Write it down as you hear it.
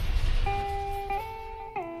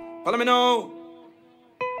Follow me now.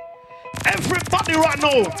 Everybody right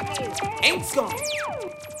now. Ain't gone.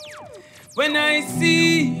 When I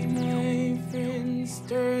see my friends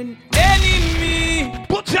turn enemy.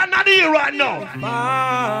 Put your hand here right now.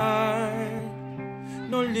 Fire.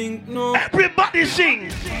 No link, no. Everybody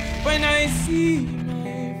sing. When I see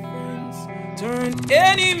my friends turn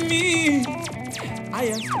enemy, I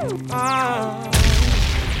am still fire.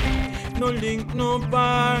 No link, no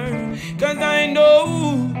bar. Cause I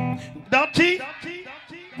know Dirty.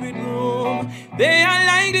 with room. They are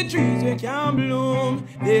like the trees that can bloom.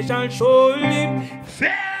 They shall surely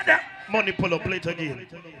Fed. Money pull up late again.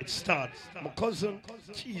 It starts. My cousin,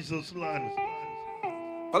 Jesus land.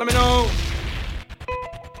 follow me now.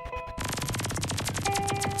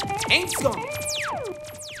 Ain't gone.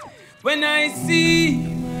 When I see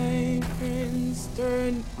my friends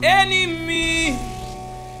turn enemy,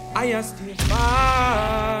 I am still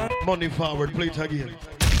far. Money forward, play it again.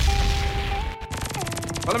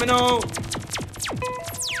 Follow me now.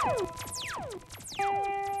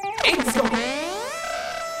 Ain't gone.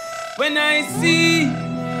 When I see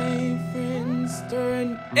my friends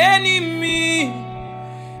turn enemy,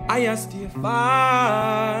 I am still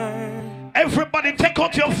far. Everybody take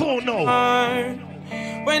out your phone now.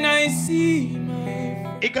 When I see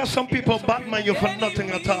my It got some people Batman you for nothing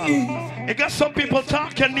at all. It got some people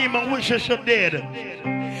talking name and wish you should dead.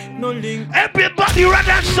 no link, Everybody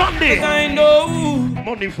Redantz Sunday. I know.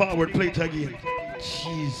 Money forward, play it again.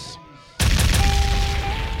 Jeez.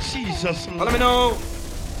 Jesus. Follow me now.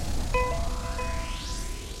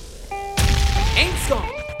 Ain't gone.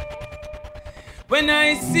 When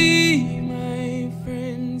I see my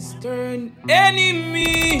friends turn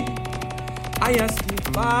enemy, I am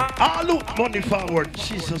still far. Ah, look, money forward.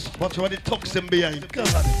 Jesus, watch what it tucks them behind. God.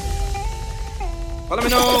 Follow me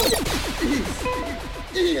now.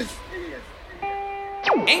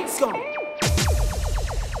 Ain't gone.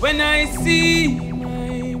 When I see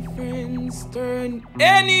my friends turn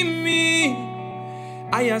enemy,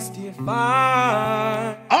 I am still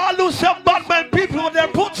far. All who say bad man people there,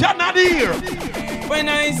 put your hand here. When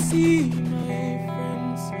I see my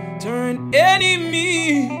friends turn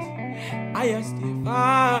enemy, I am still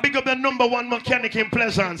far. Big up the #1 mechanic in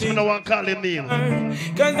Pleasance. You know what I call him name.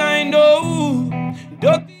 Cause I know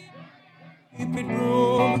don't keep it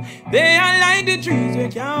room. They are like the trees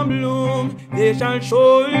that can bloom. They shall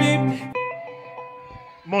surely.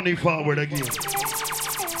 Money forward again.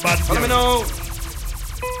 Bad Follow me girl. now.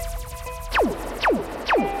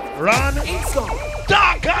 Run. It's gone.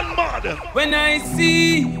 Dark and mud. When I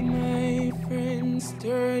see my friends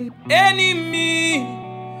turn enemy,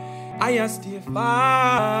 I am still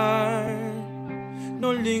far.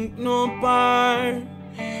 No link, no bar.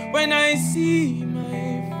 When I see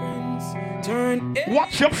my friends turn enemy,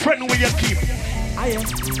 What's your friend where you keep? I am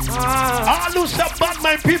still far. All who say bad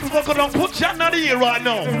man people are gonna put your hand here right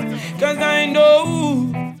now. Cause I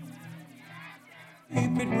know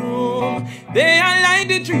keep it room. They are like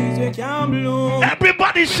the trees that can bloom.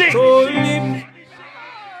 Everybody sing. Surely.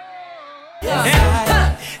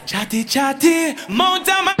 Chatty, chatty,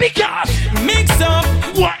 mountain Because mix up.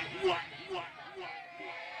 what?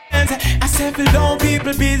 I said, below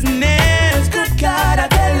people business. Good God, I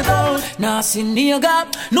tell you about. Now see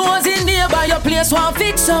nigga, nose in nearby your place won't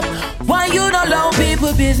fix up. Why you don't allow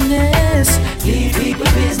people business? Leave people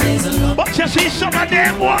business alone. But you see some of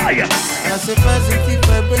them, why? That's a positive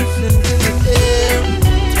vibration in the air.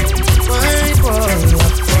 My boy,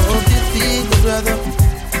 I hope you feel the brother.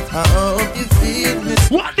 I hope you feel me.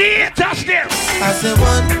 What the haters them? I say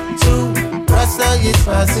 1, 2, Rasta is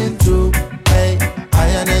passing through. Hey,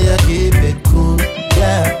 I know you keep it cool,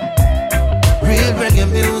 yeah. Real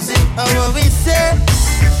reggae music, how what we say.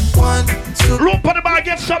 1, 2, Rope on the bar,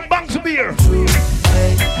 get some banks of beer. 3.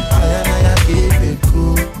 Hey, I know you keep it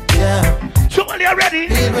cool, yeah. So when you're ready,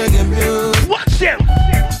 Real reggae music. watch them.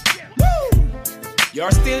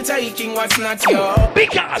 You're still taking what's not yours.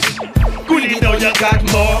 Because good know you got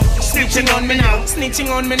more. Snitching on me now, snitching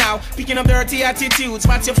on me now. Picking up dirty attitudes.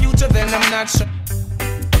 What's your future then? I'm not sure.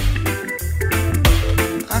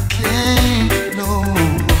 I can't, no.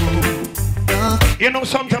 You know,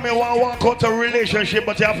 sometimes you want to walk out a relationship,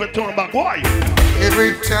 but you have to turn back. Why?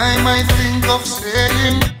 Every time I think of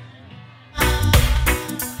saying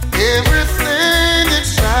everything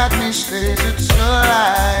inside me says it's a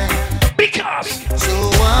lie. Because So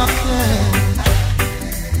I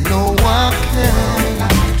can't, no I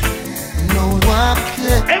can't, no I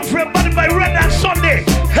can't. everybody by Redantz Sunday,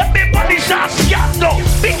 everybody shall scandal.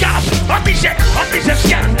 Because on this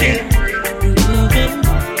scandal.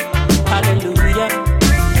 Hallelujah.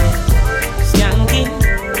 Skanking.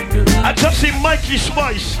 I just see my Mikey's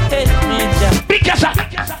voice. Because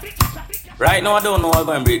right now I don't know how I'm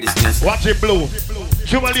going to break this news. Watch it blue.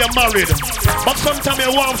 Usually you're married, but sometimes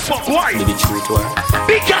you want fuck. Why? Maybe true to her.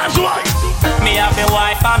 Because why? Me have a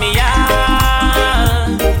wife and me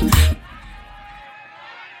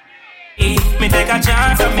me take a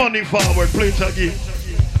chance and money forward, play it again.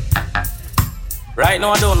 Right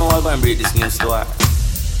now I don't know how I'm going to break this news to her.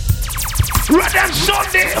 Redantz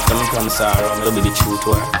Sunday. After me come sorrow, I'll be true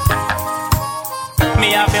to her.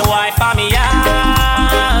 Me have a wife and me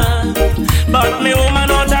but me woman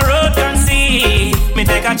out the road can see. Me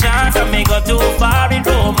take a chance and me go too far in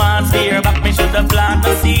romance. Fear back me should have planted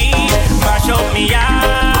the seed. Mash up me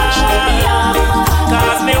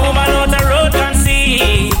cause me woman out the road can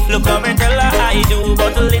see. Look how me tell her I do,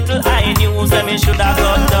 but a little I knew. So me should have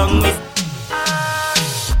got down me.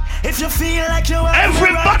 If you feel like you want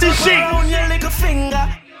everybody sing your little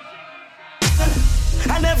finger.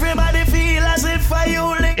 And everybody feel as if I you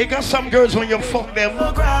lick. You got some girls when you fuck them,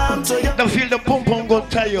 they feel the pump pump go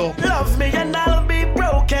tie you up. Love me and I'll be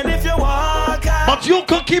broken if you walk out. But you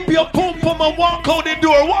could keep your pump pump and walk out the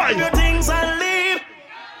door. Why? Your things and leave.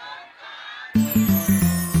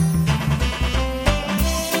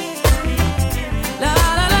 La,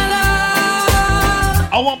 la, la, la.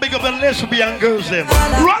 I want big up the lesbian girls them.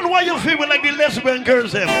 Run while you feel like the lesbian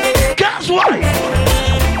girls them. Guess why?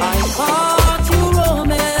 I caught you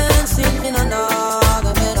romancing in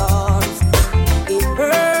another arms. It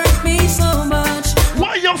hurt me so much.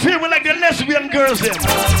 Why you feel like the lesbian girls them?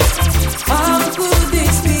 How could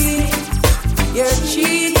this be? You're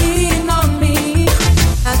cheating on me.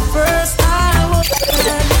 At first I was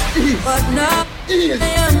glad, but now I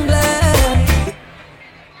am glad.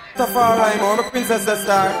 Tafari, man, the princess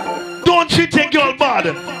star. Don't treat your girl bad.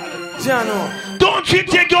 Jano. Don't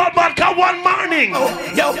treat your girl bad, cause one morning. Oh,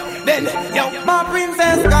 yo, then, yo, my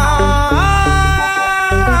princess gone.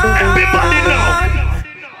 Everybody know.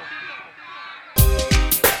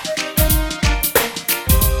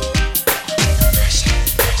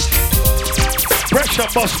 Pressure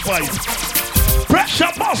bus fight.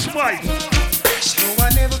 Pressure bus fight. No, I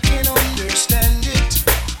never can understand it.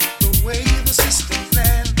 The way the system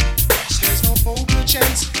plan. There's no hope, no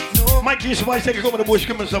chance. No. Mikey's wife take over the bush,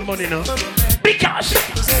 give me some money now. Because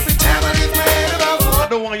every time I lift my head above, I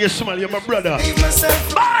don't want you to smell, you're my brother.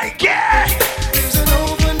 myself, Mikey! there's an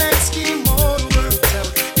overnight scheme all worked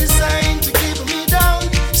out, designed to keep me down.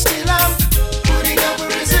 Still I'm putting up a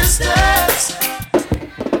resistance.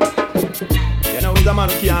 You know, the man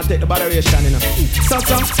who can't take the botheration, you know. So.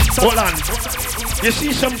 Hold on. You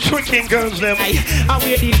see some tricking girls them. I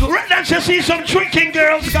wear the good. Redantz, you see some tricking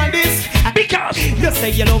girls. Got this. Because You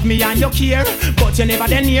say you love me and you care, but you never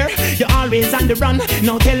then near. You're always on the run.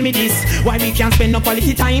 Now tell me this, why we can't spend no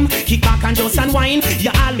quality time? Kick back and just unwind.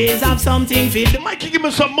 You always have something fit. Mikey, give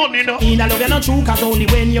me some money now. I love you not true, cause only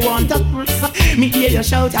when you want to. Me hear you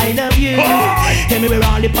shout, I love you. Boy. Tell me where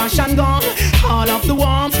all the passion gone, all of the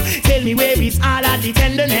warmth. Tell me where is all of the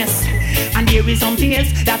tenderness. And there is something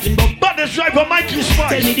else that's been booked. But this driver Mikey's fine.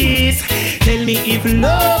 Tell me this, tell me if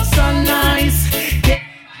love's so nice.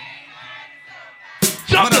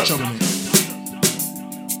 Don't trouble me.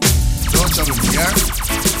 Don't trouble me, yeah?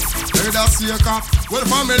 Heard that circle, well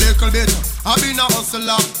from a little bit. I been a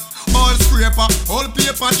hustler, all scraper, all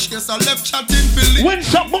paper chaser, left chatting Billy. When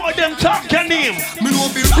some boy them talk your name, Me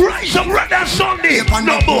no be rise up Redantz Sunday. paper,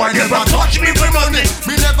 No boy never touch me for money.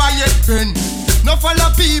 Me never yet pen. No follow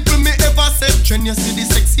people me ever said trend. You see the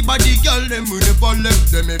sexy body girl, them we never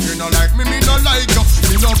left them. If you no like me, me no like you.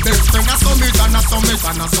 Me no best friend, I summit and I summit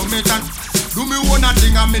and I summit and do me one a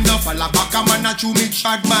thing and me no follow back a man a chew me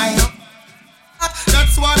chad mine.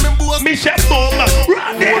 That's why me boast. Me say boom,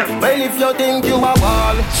 run there. Well, if you think you a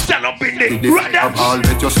ball, Stand up in the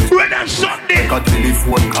Redantz Sunday. make a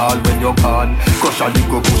telephone call when you call. Crush a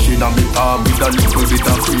little pushing on me palm with a little bit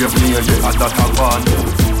of crave near you and that a one.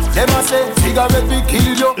 Them a say cigarette we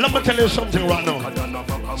kill you. Let me tell you something right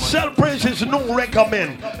now. Sell praises, no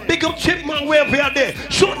recommend. Big up Chipman wherever you are there.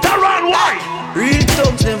 Shoot around, why? Real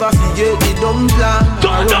thugs never forget the dumb plan.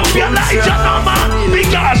 Don't be a lighter, no man.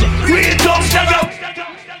 Because real thugs never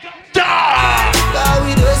die. God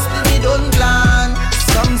with us we don't plan.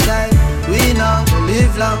 Some say we now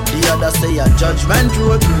live long. The other say a judgment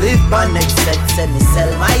road to live by. Next set say me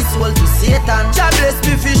sell my soul to Satan. God bless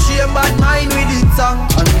me for shame but mine with it song.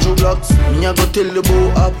 Andrew Blocks, me a go tell the boy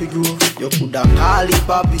happy groove. You coulda call it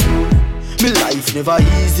papi. Me life never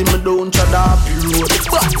easy, me don't try to happy road.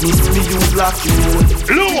 But miss me use black road.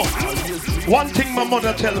 Look, one thing my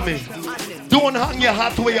mother tell me. Don't hang your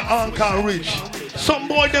hat where your arm can't reach. Some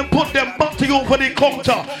boy them put them body over the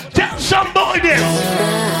counter. Tell some boy them.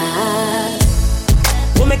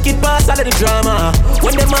 make it pass all of the drama.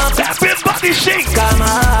 When them off, everybody sing. Come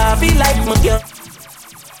on, feel like my girl.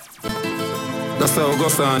 That's how it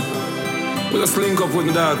goes on. We just link up with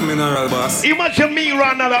the dark mineral boss. Imagine me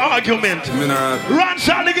run another argument. Mineral. Run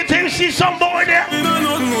alligator, see some boy there. You know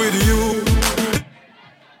nothing with you.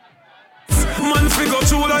 Man figure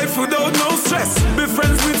through life without no stress. Be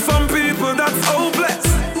friends with some people that's hopeless.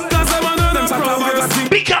 Cause I'm another progress.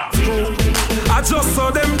 Because I just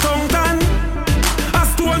saw them tongue tan. I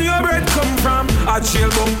stone your bread come from. I chill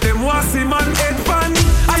bump them wassy man head pan.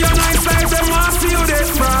 I your nice like them wassy you dead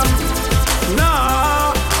from.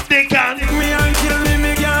 Nah, they can't me and kill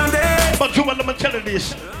me can't they. But you want them to tell you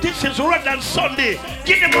this. This is Redantz Sunday.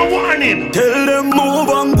 Give them a warning. Tell them move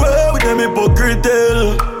and go with them hypocrite.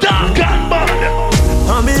 Dark and bad.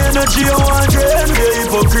 And me energy I want drain the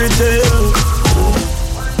hypocrite.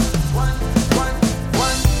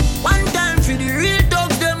 One time for the real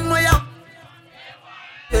dogs them way up.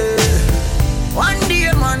 One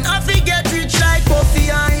day man I forget rich like coffee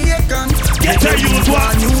and Aiken. Get a youth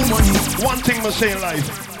one new money. One thing must say in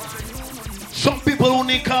life. Some people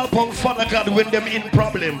only call upon Father God when them in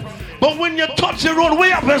problem. But when you touch the road,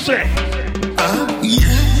 way up and say,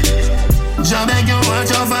 Jah beg you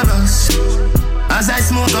watch over us as I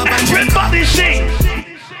smoke up and drink. Everybody sing.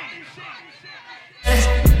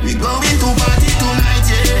 We going to party tonight,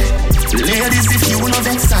 yeah. Ladies, if you know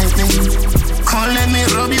the excitement, come let me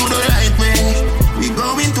rub you the right way. We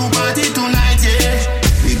going to party tonight, yeah.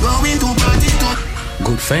 We going to party tonight.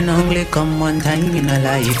 Good friend only come one time in a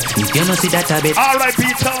life. If you know see that a bit. R.I.P.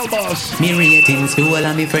 Talbos. Me ratings to all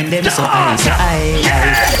of me friend them so I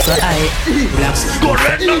blacks. Go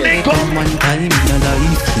red no they come one time in a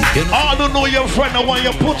life. I don't know your friend. I want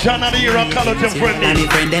you put you on the ear and call it your friend. And me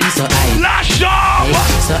friend them so I lash up.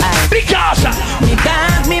 So I because me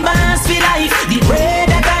dog me boss for life. The bread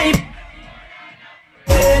that I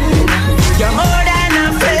you're more than a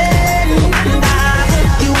friend.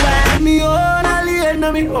 You are me own alien, na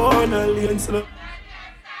me own alien.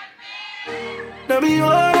 Na me own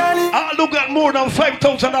alien. I look at more than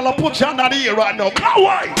 $5,000 put you on the ear right now.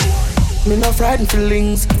 Kawaii. Me no frightened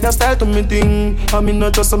feelings, that's style to me thing. I mean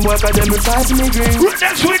not just some work, I them me fight me drink.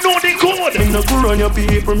 That's we know the code. Me no go run your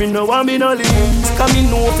people, me no want me no links. Cause me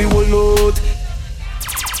know if you will out.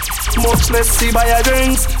 Much less see by your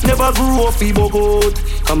drinks, never grew up feeble goat.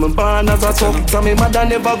 Come born as a talk, so me mother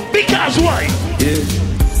never. Because why? Yeah.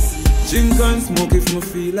 Drink and smoke if me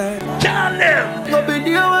feel like. Tell them. No be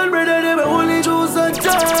dear one brother, them only choose a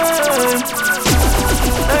time.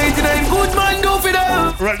 99 good man do for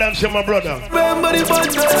them. Redantz, you're my brother. Remember the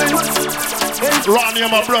bad times. Ron, you're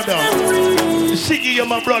my brother. Siggy, you're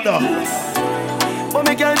my brother. But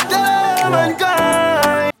me can't tell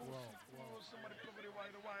mankind.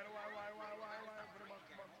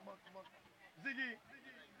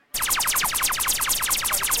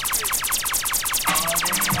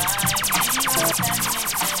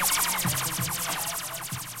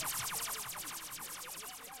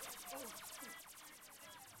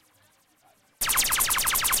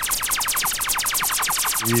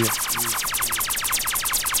 Yeah.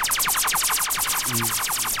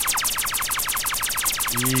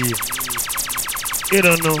 You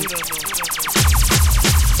don't know.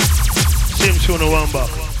 Same tune on one back.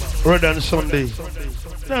 Redantz Sunday.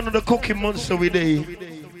 None of the cookie monster we day.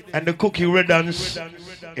 And the cookie Redantz.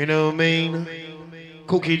 You know what I mean?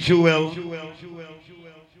 Cookie Jewel.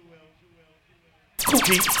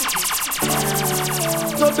 Cookie.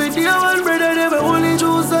 So be dear one brother, them only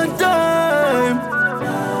choose a time.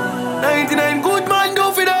 99 good man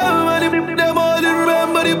do for them, and them all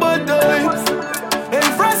remember the bad times. And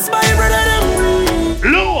fresh my brother them.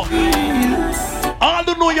 Low. All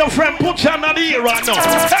don't know your friend put you on the ear right now.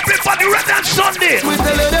 Everybody Redantz Sunday. We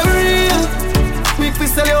tell you them real. Quick we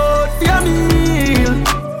sell you out for your meal.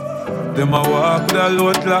 Them a walk with a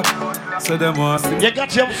load clock, so them want see. You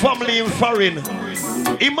got your family in foreign.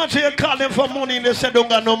 Imagine you call them for money and they say don't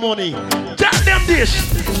got no money. Tell them this.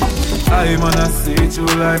 I wanna see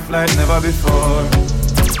through life like never before.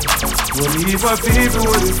 When leave a people,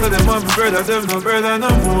 what you say them a brother, them no brother no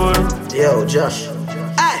more. Yo, Josh.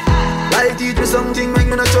 Life teach me something, make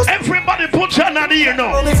me not trust. Everybody put your hand here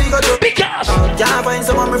now. Because can't find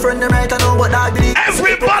someone, my friend, them right, I know what I believe.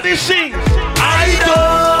 Everybody sing. I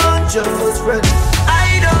don't just friends,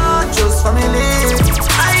 I don't just family.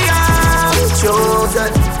 I am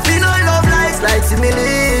chosen. Me no love life like simile.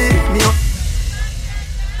 Me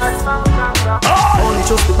only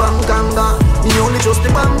trust the bankanga. Me only trust the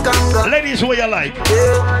bankanga. Ladies, what you like?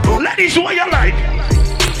 Yeah. Ladies, what you like?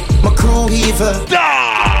 My crew evil.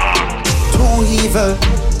 Too evil.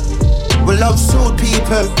 We love suit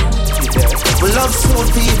people. We love soul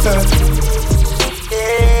people.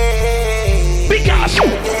 Because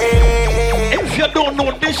if you don't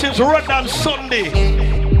know, this is Redantz Sunday.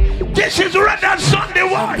 This is Redantz Sunday.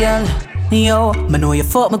 Why? Yo, I know you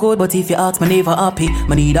fuck me good, but if you ask me never happy,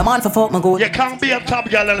 I need a man for fuck me good. You can't be a top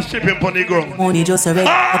girl and strip him on the ground. Money just a red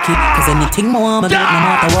lucky, cause anything more I do, no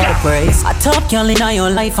matter what the price. A top girl in your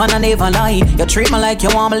life and I never lie. You treat me like you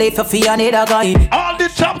want me live for free, I need a guy. All the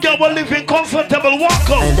top girl will live in comfortable walk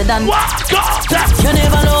out. Walk out. You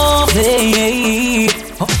never love me.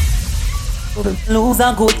 Lose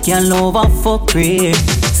a good girl, love a fuck free.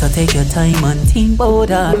 So take your time and think about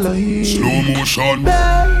that. Slow motion,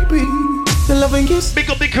 baby. The loving kiss. Big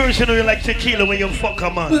up the curse, you know you like tequila when you fuck a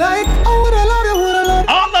man. Like, oh, what I love you, what I love.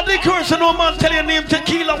 All of the curse, you know man tell your name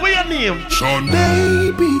tequila. What your name? Sean.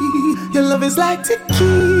 Baby, your love is like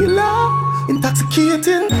tequila.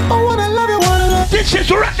 Intoxicating. Oh, what I love you, what I love. This is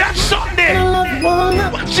Redantz Sunday.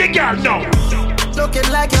 What's your girl now? Looking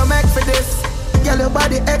like you're meant for this. Girl, your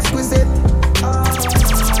body exquisite.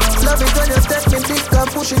 Love it when you step me dick and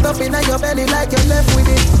push it up in your belly like you're left with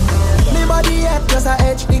it. Me body up, just a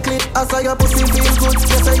edge the clip. I saw your pussy feel good,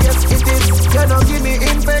 yes I yes it is. You don't give me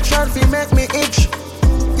infection, feel make me itch.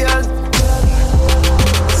 Girl,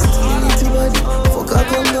 steely body, fuck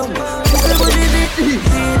up on them. Everybody did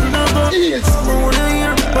it. Moon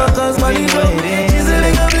here, because money don't. She's a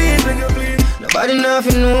nigga please, nigga please. Nobody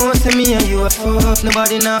nothing knows, say me and you a fuck.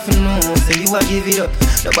 Nobody nothing knows, say you a give it up.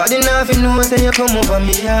 Nobody nothing knows, say you come over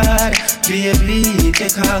me yard. Baby,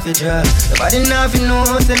 take off your dress. Nobody nothing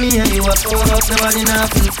knows, say me and you a fuck. Nobody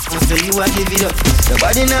nothing knows, say you a give it up.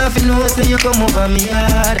 Nobody nothing knows, say you come over me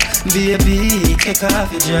yard. Baby, take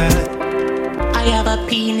off your dress. I have a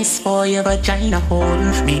penis for your vagina hole.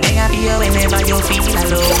 Me there be whenever you feel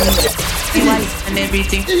alone. You are and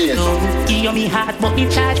everything, no. Give me heart, but me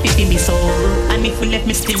charge for me soul. And if you let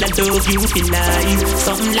me still, I love you feel life.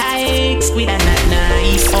 Something like squid and not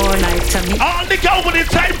nice, or like to me. All the girl with the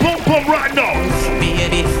tight pump right now.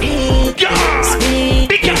 Baby,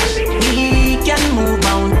 because we can move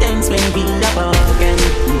mountains when we are broken.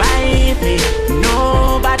 By me,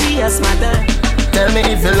 nobody else matter. Tell me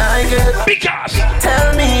if you like it. Because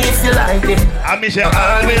tell me if you like it. I miss you.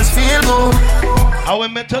 I always feel good. I will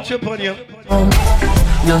me touch upon you.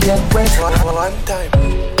 You'll get wet one time.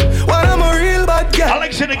 When I'm a real bad girl. I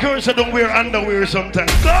like seeing the girls that don't wear underwear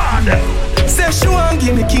sometimes. God. Say she want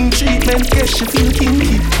give me king treatment. Guess she feel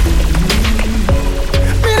kinky.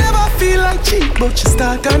 Me never feel like cheap, but she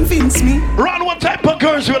start convince me. Ron, what type of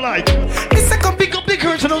girls you like? Me say come pick up the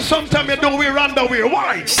girls, you know sometimes you don't wear underwear.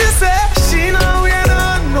 Why? She say she don't wear no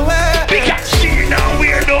underwear. Because she don't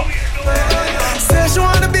wear no. Say she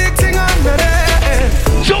want a big thing under there.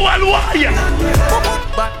 Joel, why?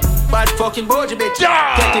 Bad fucking bougie bitch.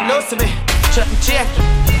 Yeah. Getting close to me. Check me check.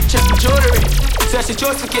 Check me jewelry. Say she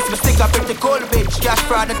chose to kiss me, stick up pretty cold bitch. Cash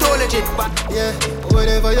fraud, I told legit. But yeah,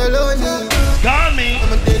 whenever you're lonely, call me.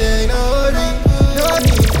 I'm a dead ain't a hurry. No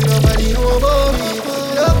need for nobody know about me.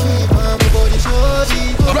 Lucky, my body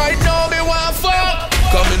shorty. Right now, me want fuck.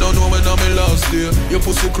 Come me no know when I'm in last year. Your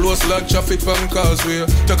pussy close like traffic from causeway.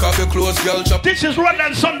 Take off your clothes, girl. Chop. This is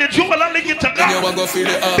Redantz Sunday. Joel alligator. And you want go feel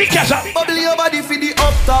the up. Because of bubble your body for the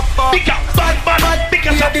up top. Because bad.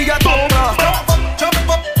 Because of jump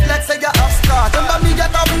up. Let's say you're off start. Remember me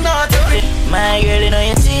get up not. My girl, you know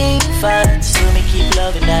you sing fat, so me keep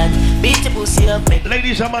loving that. Beat your pussy up, make.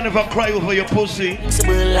 Ladies and man, never cry over your pussy.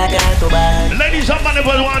 Like a ladies and man,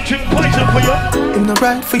 never want to drink poison for you. I'm not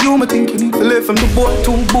right for you, I think you need to live from the boy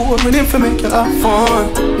too bored when him for make you have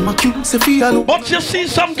fun. I'm a cute Sophia. But you see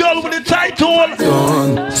some girl with a title.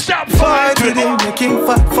 Stop fight with him, make him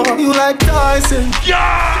fight for you like Tyson.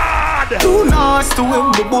 God! Too nice to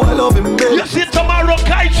him, the boy love him, baby. You see tomorrow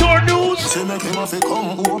kite your news. Say make him have to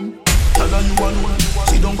come home. Tell her you alone.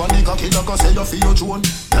 Sit down for nigga kid like I say you feel your drone.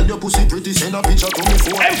 Tell your pussy pretty, send a picture to me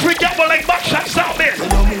phone. Every gamble like back shots out there.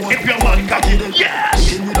 If your man cocky,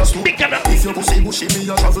 yes. Pick it up. If your pussy bushy, me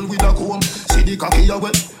a travel with a comb. See the cocky a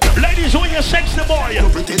wet. Ladies, when you sex the boy,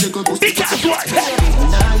 because what?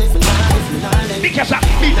 Because I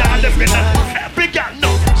me not living every girl no.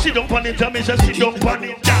 She don't panic, tell me say she don't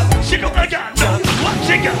panic. She don't again no. What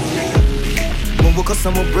she got? Because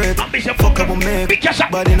some break, fuck up make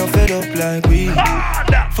body no fed up like we.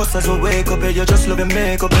 First as we wake up, you just love your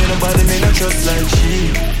makeup. Ain't nobody me not just like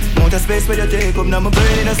she. Want a space where you take up, now my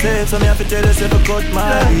brain is safe. So me have to tell yourself I cut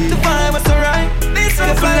my lead. The vibe was alright, this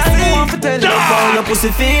was like I want to tell you about your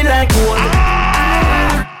pussy feel like one.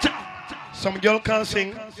 Some girl can't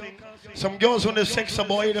sing. Some girls when they sex a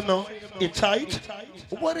boy, you know, it's tight.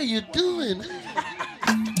 What are you doing?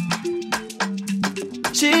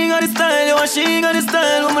 She got the style, she got the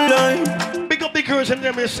style of my life. girls and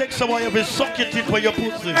them is sexy boy, if you suck your teeth for your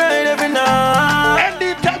pussy. Right every night.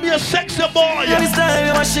 Anytime you're sexy boy,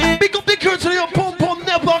 big up the girls and your pum pum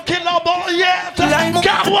never kill a boy yet. Like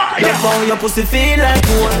God, why? Love how your pussy feel like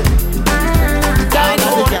gold.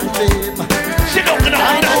 Sit down now,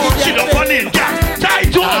 sit down on it, yeah.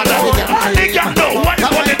 Tight to all that. They got no, what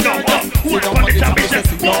on it now? What on it, I say,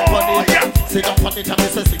 boy, yeah. Sit down on it, I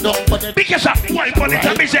say, sit down on it. Because I, why on it,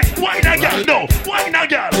 I say, why not, girl? No, why not,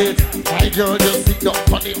 girl? My girl, just sit down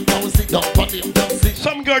on it, don't sit down on it, don't sit.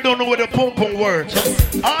 Some girl don't know where the pum pum works.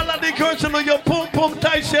 All of the girls know your pum pum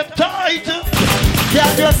tight, set tight.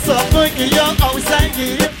 Yeah, you're so good, you're outside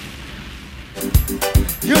here.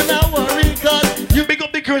 You not worry, cause you big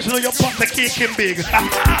up the girls know your pot the cake him big.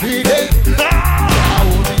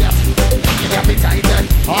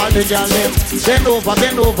 All the girls bend over,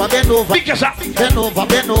 bend over, bend over. Because bend over,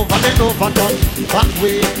 bend over, bend over, done back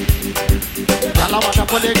way. Y'all wanna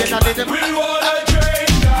put it in a little. We wanna drink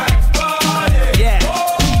that body. Yeah.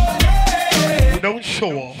 Don't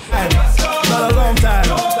show off. Not a long time.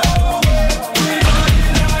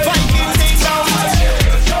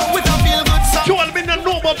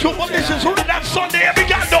 But this is Redantz Sunday, every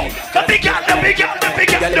girl know. The big girl know.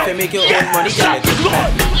 Yes,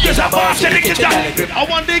 yes, I'm bossing it down. I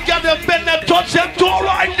want the girl to bend and touch them toe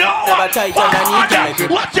right now. What's it?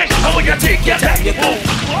 I want you to take your time.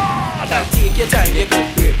 Take your time, you can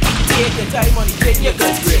grip. Take your time, money, take your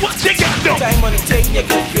good grip. What's it got though? Time, money, take your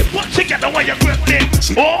good grip. What's it got? I want you to grip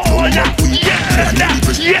it. Oh, yeah.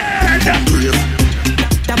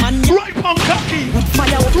 Right on cocky.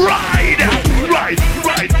 Ride.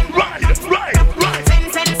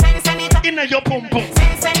 Inna your pum pum.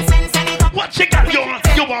 What you got? You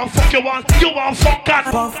want fuck cat.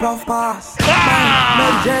 Puff, pass.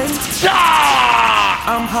 Ah!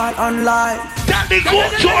 I'm hot on life. Daddy go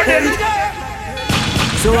Jordan.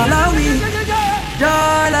 So allow me,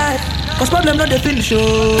 darling. Cause problem not the finish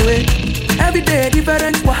show. Every day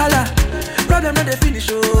different wahala. Problem not the finish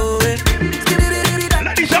show.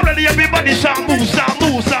 Ladies already, everybody some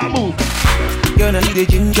move. Girl, I need a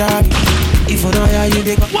ginger. If I know you,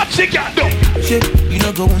 they got. What's it got though? Shit, you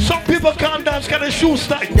know go. Some people can't dance, got a shoe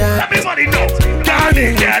style. Everybody know.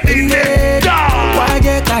 Daddy. Why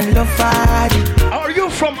you can't love party? Are you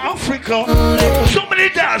from Africa? So many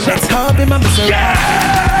dancers. Hop in my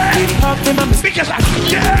Maserati. Hop in my Maserati. Because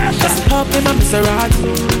yes. Hop in my Maserati.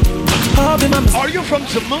 Hop in my Maserati. Are you from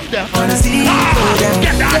Zamunda? Wanna see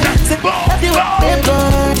get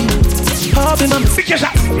because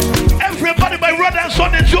everybody by Redantz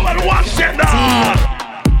Sunday DJ and watch that.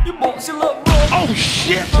 Oh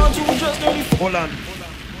shit. Hold on.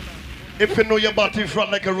 If you know your body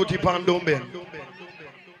front like a roti pan, don't bend.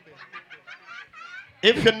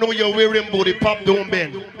 If you know you're wearing booty pop, don't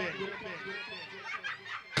bend.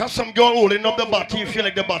 Cause some girl holding up the body, you feel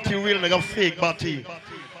like the body real like a fake body.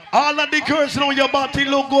 All of the girls know your body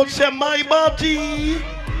look good, say my body.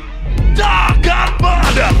 Dark and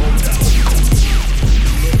bad.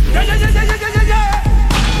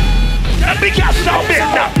 And big girl now,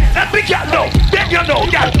 bend now. And big girl now, bend you know,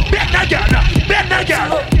 girl. Bend now,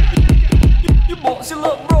 girl. You bossy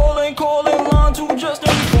look rolling, calling line to just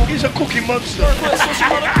anything. He's a cookie monster.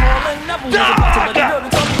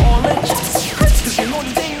 Cause you know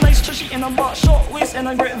the thing nice, trashy and I bought short waist and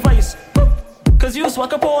a great vice. Cause you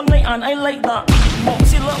swag up all night and I like that.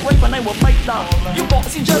 Bossy look right when I will bite that. You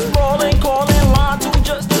bossy just rolling, calling line to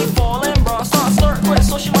just ain't falling. Bro, start quick,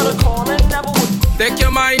 so she wanna call and never would. Take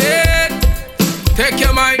your mind in. Take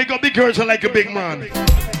your mind. Big up the girls are like a big man.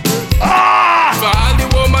 Ah! For all the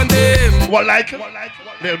woman them. What like?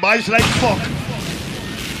 Little boys like fuck.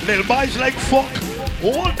 Little boys like fuck.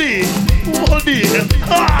 All day.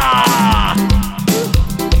 Ah!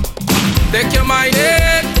 Take your mind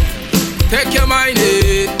in. Take your mind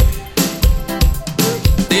in.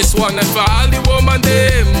 This one is for all the woman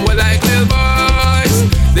them who like little boys.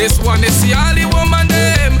 This one is the all the woman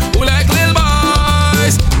them who like little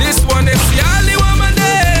boys. This one is the all the woman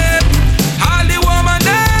them. All the woman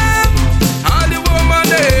them. All the woman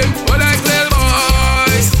them who like little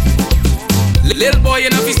boys. Little boy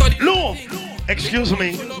enough is study. No, excuse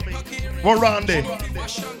me. We're Randy.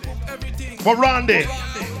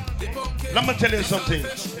 Let me tell you something.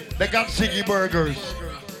 They got Ziggy burgers.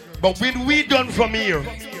 But when we done from here,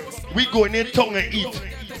 we go in town and eat.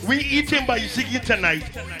 We eating by Ziggy tonight.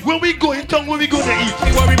 When we go in town, where we going to eat?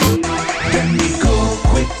 Then we go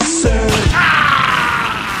quick serve.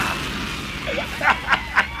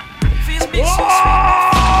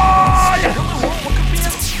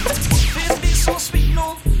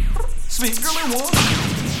 Sweet girl, I want.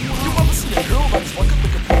 You ever see a girl that's fucking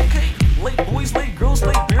like a pancake? Late boys, late girls,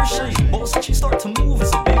 late beer shake. Boss, she start to make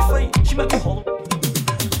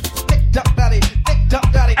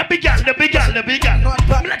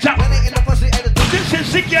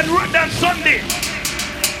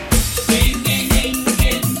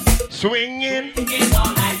Swinging.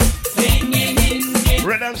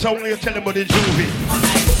 Redantz, I want you to tell them about the juvie.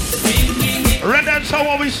 Redantz, I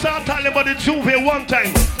want we start telling about the juvie one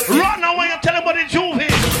time. Run, I want you to tell them about the juvie.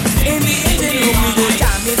 In the engine room, we go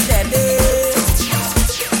jam it steady.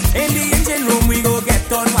 In the engine room, we go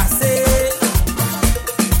get on what's it.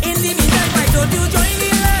 In the meantime, why don't you join the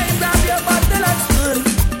line? Grab your bottle of spoon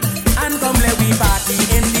and come let we party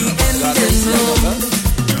in the engine room.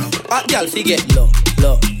 Hot girl, she get low.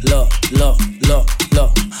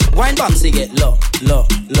 Wine bomb, she get low.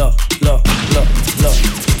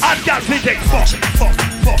 Hot girl, she take fuck.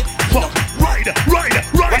 Ride.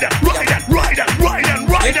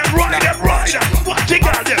 What you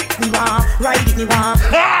got there? Ride it, me want.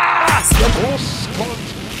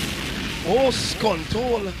 Oh,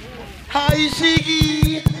 scontol. Hi,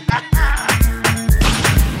 Ziggy.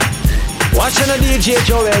 Watching a DJ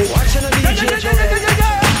Joel.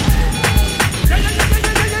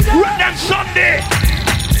 Redantz Sunday.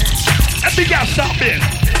 A big ass up in.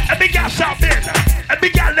 Ride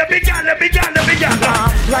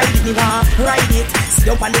it, me want. Ride it. Sit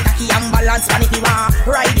up on the cocky and balance on it, me want.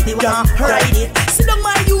 Ride it, me want. Ride it. Sit down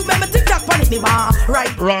my you, remember TikTok on it, me want.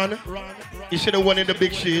 Ride. Ron, you see the one in the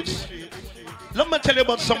big sheets? Let me tell you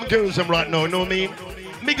about some girls right now, you know what I mean?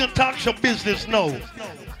 Me gonna talk your business now.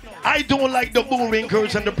 I don't like the boring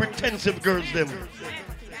girls and the pretensive girls them.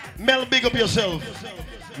 Mel, big up yourself.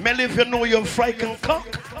 Mel, if you know you're frightened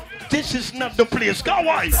cock, this is not the place. Go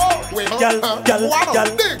on. Gal,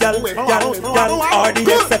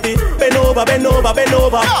 RDS happy. Bend over, turn back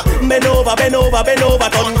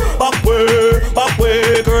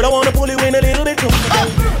way. Girl, I wanna pull you in a little bit closer.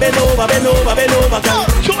 Bend over, gal.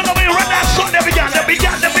 Show the way Redantz Sunday began.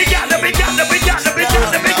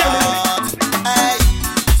 Hey,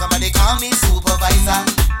 somebody call me supervisor.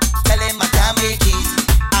 Tell him I can't make it.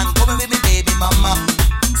 I'm coming with me baby mama.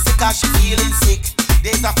 Sick 'cause she feeling sick.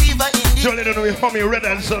 There's a fever in the Jolly don't know if I'm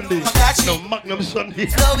Redantz Sunday. No, Magnum Sunday.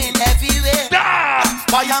 Flowing everywhere.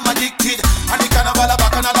 Why I'm addicted. And the carnival a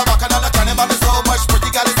bacchanal, the carnival is so much pretty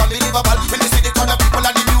girl is unbelievable. When you see the crowd of people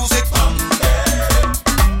and the music. Boom.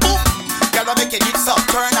 Girl I make it hits up,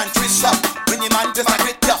 turn and twist up. When the man just a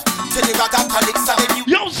grip up. Till the rock and calypso.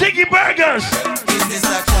 Yo, Ziggy Burgers. Is this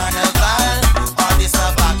a carnival? Or this a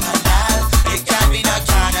bacchanal? It can't be no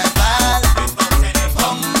carnival.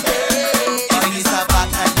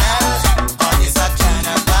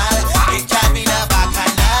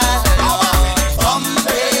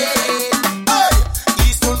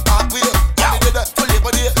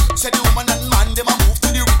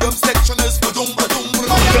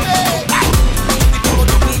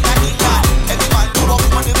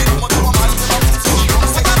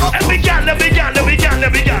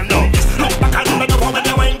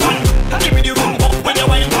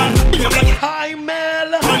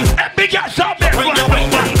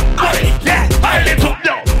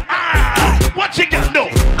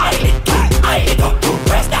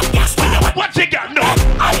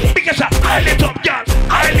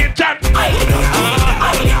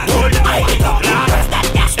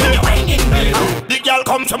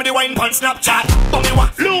 Snapchat.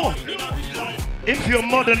 Lou, if your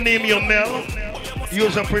mother name you Mel,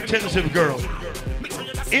 you're a pretensive girl.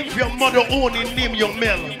 If your mother only name you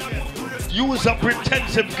Mel, you's a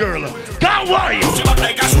pretensive girl. Can't worry.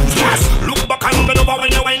 Look back and bend over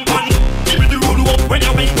when you wine pan. Give me the road up when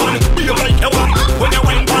you wine pan. Be like you want when you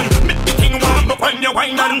wine pan. Make the thing warm up when you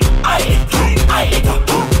wine pan.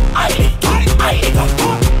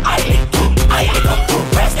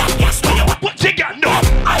 Where's that gas when you want? What you got no?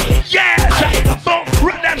 Yes! Oh,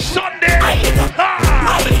 Redantz Sunday!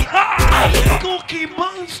 Cookie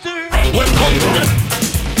Monster!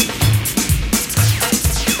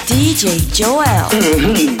 DJ Joel.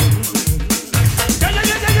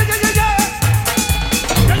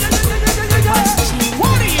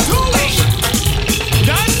 What are you doing?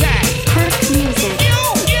 Done that. Music.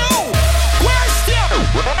 You! Where's still?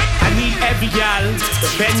 I need every girl to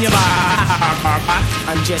bend your back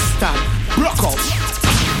and just stop. Rock up.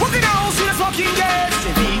 Look at those in the fucking girls.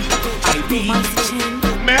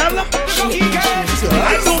 Mel,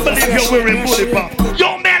 I don't believe you're wearing booty pop.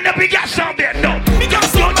 Yo, man, let me get some there. No.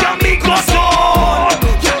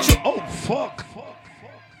 Oh, fuck.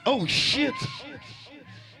 Oh, shit.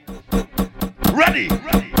 Ready.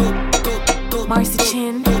 Marcy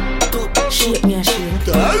Chin. Shake me a shake.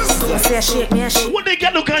 I say shake me a shake. What they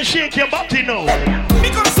get look and shake your body now?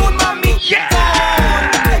 Because son, mommy. Yeah.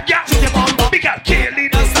 Because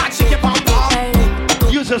cheerleaders.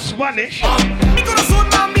 Use a Spanish. Because son,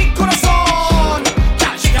 mommy. Corazon.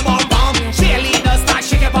 Shake your bum bum. Cheerleaders start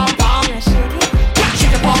shake your bum bum.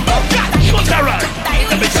 Shake your bum bum. Shut her up.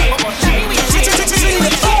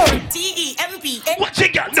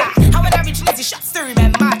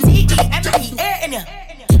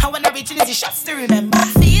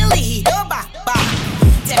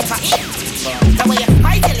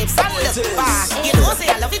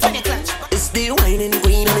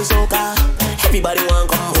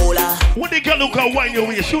 look how wine your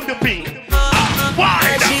way, shoot the pink.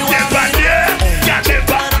 Wine, that's right there. Got it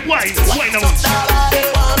back, wine on.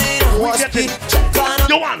 We get it.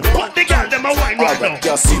 You want, what they got them a wine right now?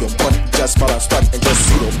 Just see them one, just balance one, and just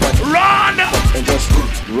see them one. Run! And just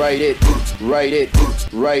ride it.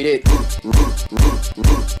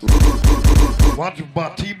 What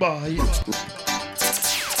body boy?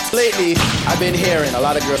 Lately, I've been hearing a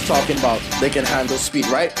lot of girls talking about they can handle speed,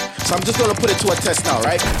 right? So I'm just gonna put it to a test now,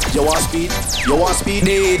 right? You want speed?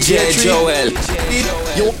 DJ Joel.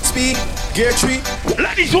 You want speed? Gear tree?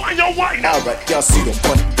 Ladies, wine your wine now. Alright, y'all see them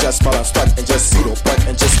one, just balance one, and just see them one,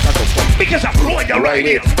 and just cut them one. Because I'm blowing you right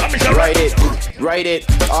here. Ride it.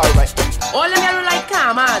 Alright. All them yellow like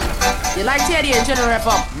calm, man. You like Teddy and General Rep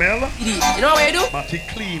up. Mel? You know what you do? But it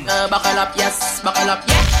clean. Buckle up, yes. Buckle up,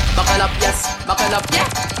 yeah. Buckle up, yes. Buckle up, yeah.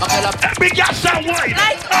 Buckle up. Every gas that wine.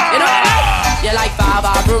 Like, you know what? You like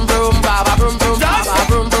baba vroom vroom, baba vroom vroom, baba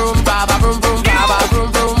vroom vroom, baba vroom vroom, baba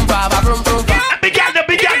vroom vroom, baba vroom vroom. Big gal,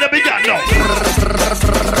 no.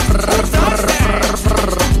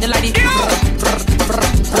 You like it.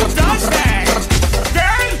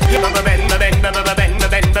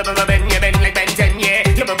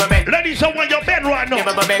 Ladies, I want your bed right now.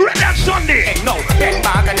 Redantz Sunday. No, bend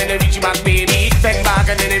back and then reach back, baby. Bend back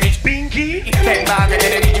and then reach Pinky. Bend back and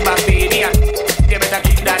then reach back, baby. You better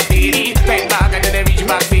keep that baby. Bend back and then reach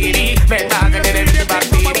back, baby. Bend back and then reach back,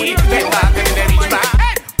 baby. Bend back and then reach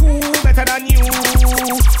back. Who better than you?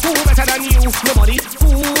 Who better than you? Nobody. Who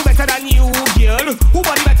better than you, girl? Who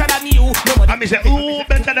body better than you? Nobody. I mean, say, who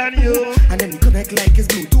better than you? And then you connect like it's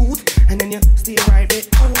Bluetooth. And then you stay right there.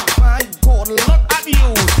 Oh my God, look at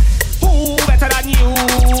you. Who better than you?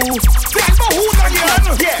 Tell me who's on you?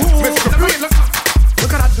 Yeah, Mr. Green.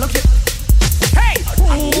 Look at that, look at. Hey,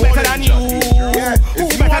 who better than you? Yeah, who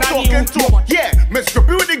better than you? Yeah, Mr.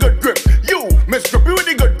 B with the good grip. You, Mr. B with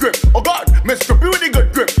the good grip. Oh God, Mr. B with the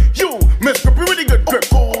good grip. You, Mr. B with the good grip.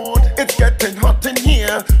 Oh God, it's getting hot in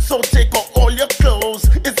here. So take off all your clothes.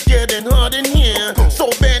 It's getting hot in here. So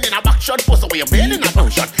bend in a back shot, push away. Bend in a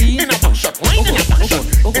back shot. In a back shot. Wine in a back shot.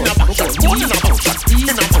 In a back shot. One in a back shot. In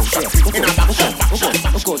a back shot. In a back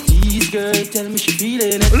shot. These girls tell me she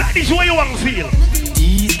feeling it. Ladies, what you want to feel?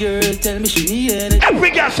 These girls tell me she needing it.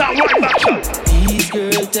 Every girl sound right back shot. These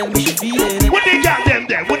girls tell me she feeling it. What they got them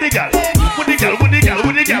there? What they got? What they got?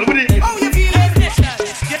 Oh, you feel it?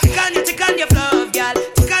 You tick on your fluff, girl.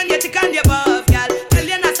 Tick on your buff, girl. Tell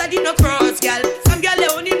you not study no cross, girl. Some girl they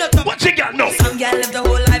only know top. What you got? No. Some girl live the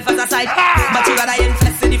whole life as a side. But you gotta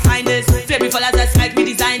invest in the finest. Baby for that like we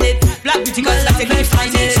designed it. Black beauty cause like we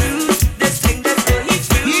find it. This thing that's so hit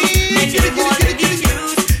you. And you want to get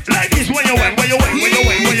used. Ladies, where you went?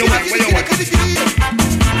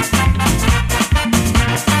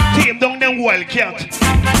 Team down them wildcat.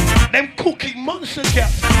 Them cooking monster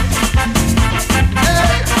cat.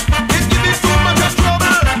 Hey, it give me too much of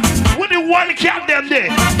trouble. What the wildcat them there?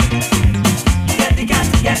 Get the cat.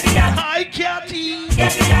 Hi, catty.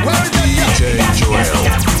 Where is DJ Joel?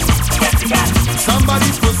 Somebody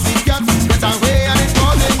pussy cat, better way and it's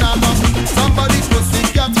calling up. Somebody pussy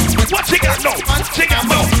cat. What you got? No.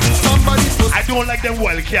 Somebody pussy. I don't like them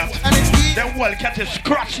wildcat. Them wildcat is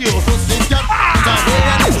scratch you. Pussy cat, better way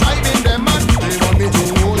and it's driving them mad. They want me to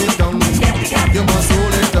hold it down. You must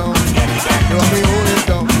hold it down. You want me to hold it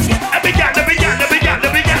down. The big cat.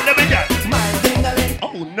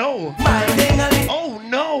 Oh no. Oh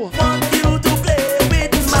no. Want you to play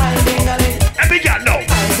with my ding-a-ling. The big cat no.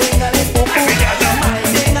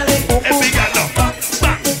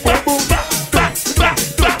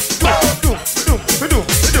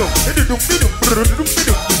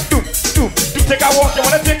 Take a walk, you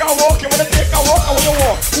wanna take a walk, I wanna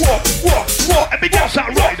walk. And big cat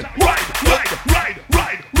ride.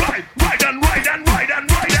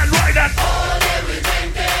 All day we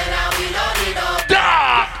drinking and we don't need no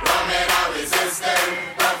Dark. rum in our system,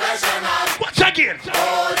 professional. Once again,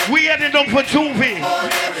 we headed up for Juvie.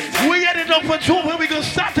 We gonna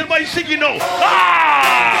start it by singing now. All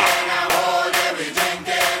day we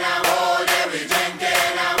drinking and all day we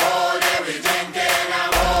drinking and all day we drinking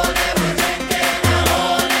and all day we drinking and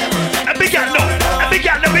all day we drinking. And big cat no.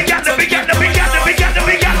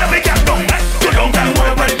 Go down that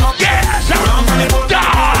way. Yes.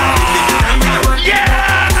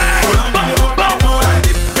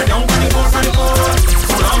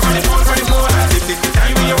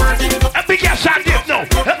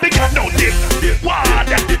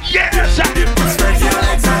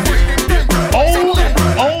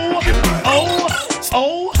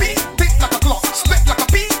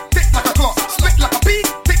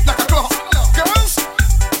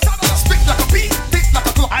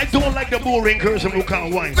 the boring person who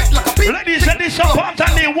can't whine. Ladies and this apart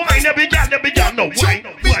and they whine. They began, no whine,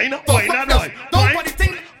 whine, whine and whine.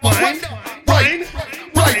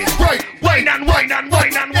 Whine and whine and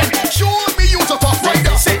whine and whine. Show me you to fuck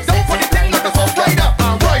rider. Sit down for the thing like a fuck rider.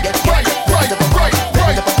 Right.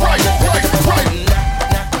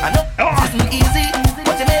 I know this isn't easy,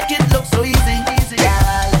 but you make it look so easy.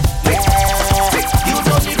 You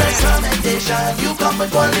don't need experimentation. You come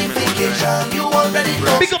with qualification. You already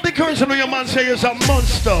know. Big up the curse when your man say you're a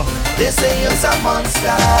monster. They say you're a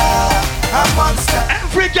monster. A monster.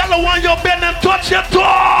 Every girl want your bed and touch your toe.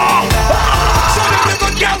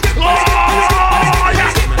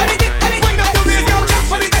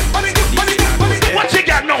 What you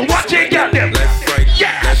got now? What you got them?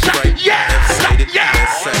 Yes.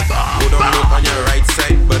 Go down look on your right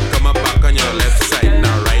side, but come up back on your left side.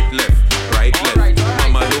 Now right, left.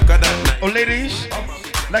 Mama, look at that night. Oh, ladies,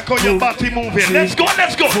 like how your body moving. Let's go.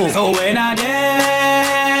 So when I did,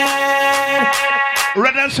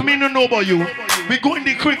 Redantz, me no know about you. We go in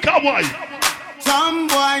the creek, Hawaii. Some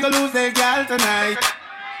boy go lose their girl tonight.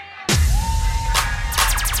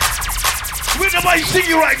 Where am I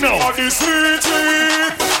singing right now? On the city,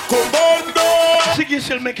 commando. Singing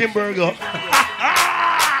still making burger.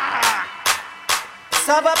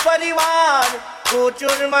 Saba parivar,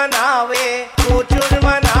 kuchur manawe.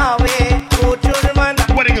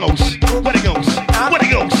 What it goes?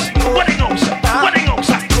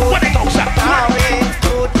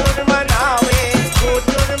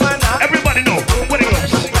 Everybody know what it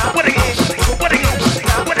goes.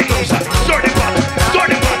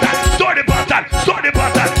 Start the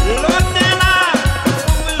button.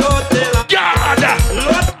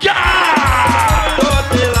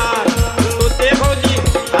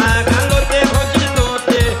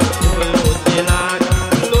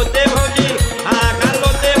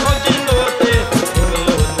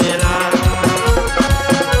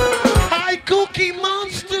 Hi, Cookie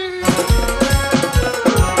Monster.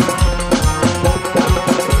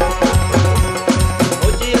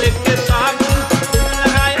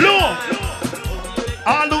 Look,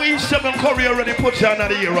 all the East 7 Curry already put you under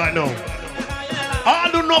the ear right now.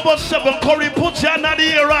 All the number 7 Curry put you under the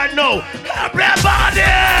ear right now. Everybody!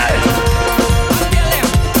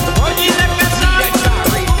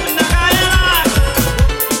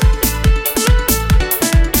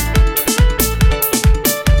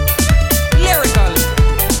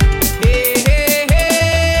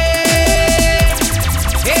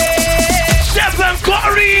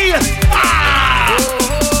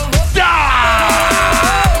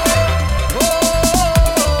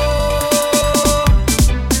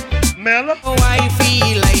 Mela? Oh, I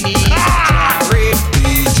feel I need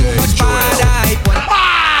DJ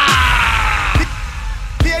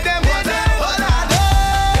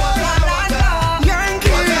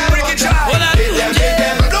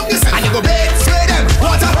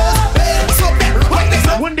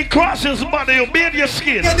when the crosses body, you bathe your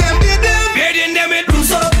skin. Bathing them with blue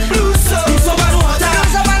soap and water.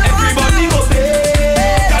 Everybody go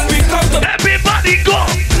bathe. Can we come to everybody go?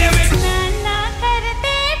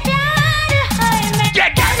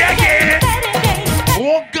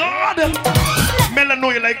 Oh God! Mela know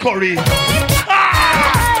you like curry.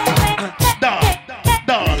 Doll.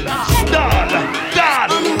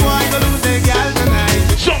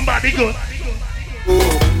 Somebody go.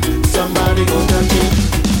 Somebody go touch it.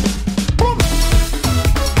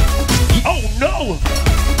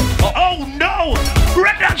 Oh no!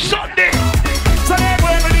 Redantz Sunday. So make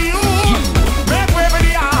way for the youth, make way for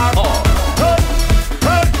the art.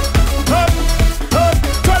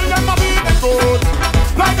 Tell them to be the good,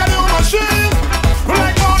 like a new machine,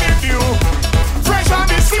 like morning dew, fresh on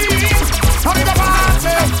the seas, on the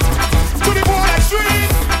party, to the whole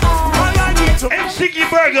extreme. MCG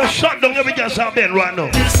Burger shut down every gas out there right now.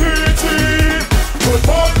 The city, good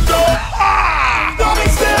bundle, don't be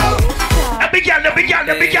still.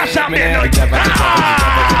 The big gas out there now.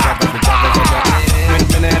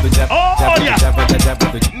 Oh yeah.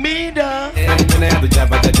 Mida. Hey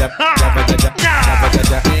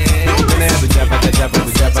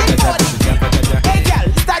girl,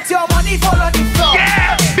 that's your money fall on the floor.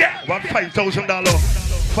 Yeah. What $5,000?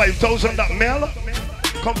 $5,000 mail?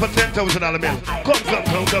 Come for $10,000 mail. Come.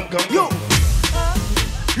 You.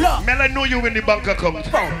 Look. Mel, I know you in the bank account.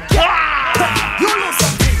 You lose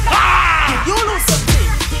something. You lose something.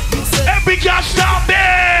 Every gas stop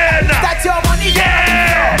in. That's your money.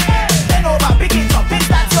 Yeah. Bend over, pick it up.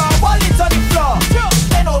 That's your wallet on the floor.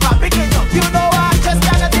 Bend over, pick it up. You know I just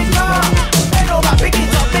cannot ignore. Bend over, pick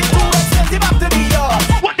it up. It's too expensive up to be yours.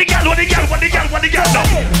 What the gal now?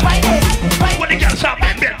 What the gal stop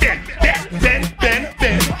in? Ben.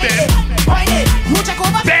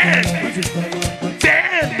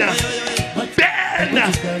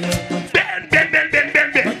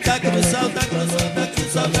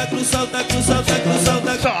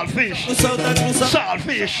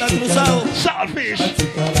 Saltfish. Saltfish. Saltfish.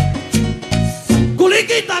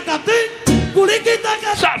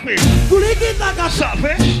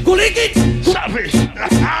 Saltfish.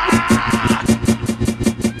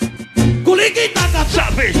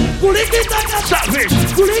 Saltfish. Saltfish. Saltfish.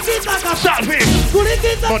 Saltfish.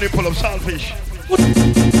 Money pull up saltfish.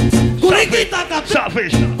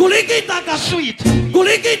 Saltfish. Sweet.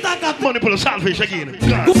 Money pull up saltfish again.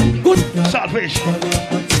 Saltfish.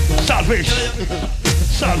 Saltfish.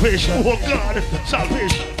 Saltfish. Oh God.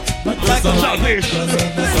 Saltfish. Saltfish.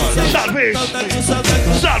 Saltfish.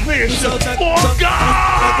 Saltfish. Oh God.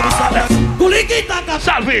 Saltfish.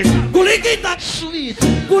 Sweet.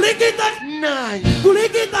 Nice.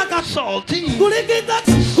 Salty.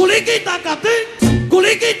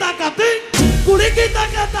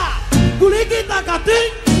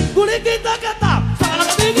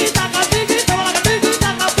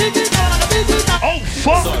 Oh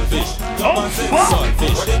fuck. Oh fuck.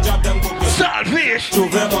 Saltfish.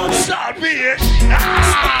 Saltfish.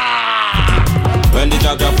 When the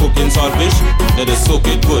jab are cooking saltfish, they just soak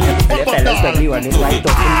it good. The fellas that you are right talking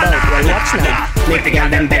about, well watch now. Make the girl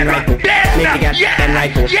them bend right up. Make the girl bend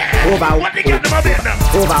right up. Over. Make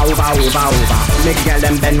the girl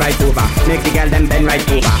them bend right over. Make the girl them bend right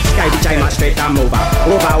over. Guy the chime straight and over.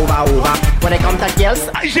 Over. When I come to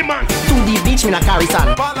girls, easy man. To the beach, me na carry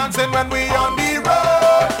sand. Balancing when we on the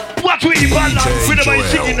road. What we balance with the boy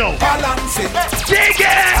singing now? Balancing. Take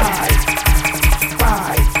it.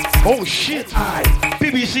 Oh shit!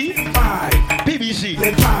 BBC, BBC,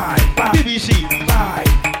 BBC,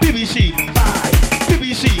 BBC,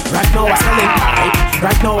 BBC. Right now I'm selling pipe.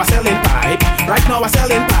 Right now I'm selling pipe. Right now I'm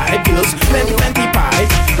selling pipe. Bills, plenty pipe.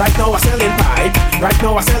 Right now I'm selling pipe. Right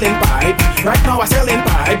now I'm selling pipe. Right now I'm selling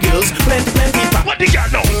pipe. Bills, plenty pipe. What do you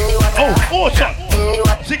got now? Oh, son.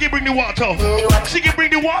 Ziggy, bring the water. Ziggy,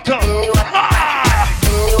 bring the water. Ah!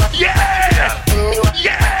 Yeah!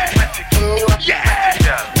 Yeah!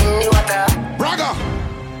 Braga!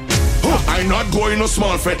 I'm not going no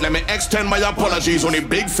small fret. Let me extend my apologies. Only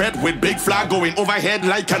big fret with big flag going overhead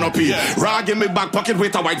like canopy. Rag in my back pocket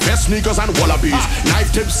with a white vest, sneakers and wallabies.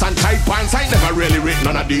 Knife tips and tight pants. I never really read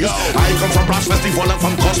none of these. I come from brass festival and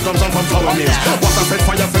from customs and from flower mills. Water fed,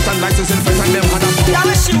 fire fed and licensing fed and them had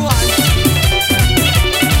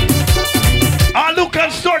a look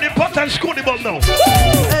and store the pot and score the ball now.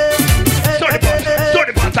 Store the pot. Store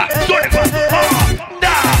the pot. Store the pot.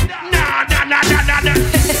 Nah.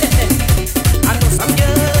 I know some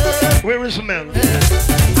girls. Where is Mel? Where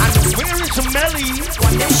is Melly?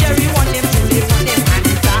 Want them sherry, want them chili, want them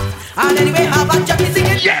Anita. And anyway, how about Jackie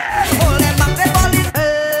singing? Yeah! All them up, they balling.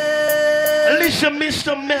 Listen,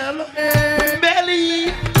 Mr. Mel.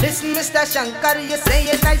 Melly. Listen, Mr. Shankar, you say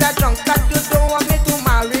you guys are drunk, but you don't want me to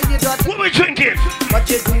marry your daughter. What we drinking? But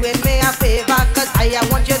you doing me a favor, cause I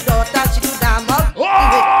want your daughter, she do damn up.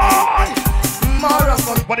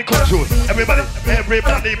 What the control?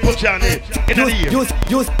 Everybody put your name in the ear.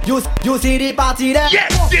 You see the party there?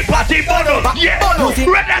 Yes, the party bottle. Yeah,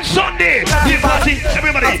 Redantz Sunday. The party.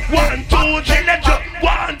 Everybody, 1, 2, 3, let's jump.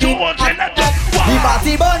 1, 2, 3, let's jump. The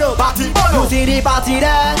party bono. You see the party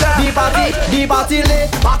there? The party lit.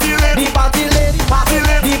 The party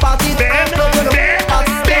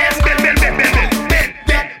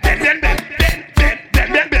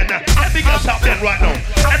right now.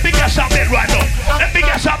 Let me get some bed right now. Let me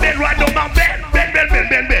get some bed right now, man. Ben.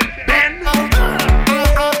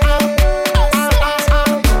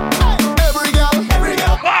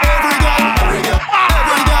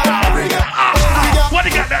 What do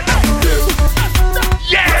you got that now?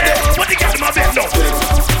 Yeah. What do you got in my bed now?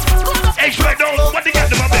 X-ray down. What do you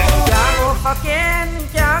got in my bed?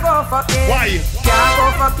 Can't go fucking. Why? Can't go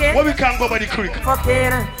fucking. Why we can't go by the creek?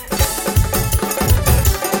 Fucking.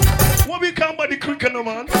 We come by the creek, no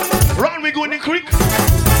man. Round we go in the creek.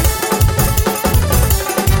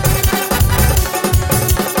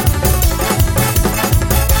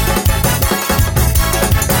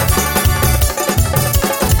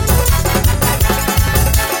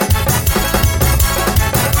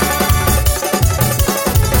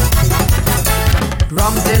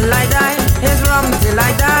 Rum till I die, it's rum till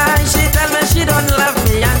I die. She tell me she don't love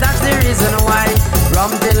me, and that's the reason why.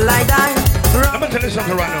 Rum till I die. Let me tell you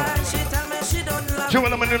something right now.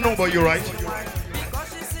 Joel, I'm gonna know about you, right?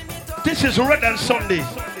 This is Redantz Sunday.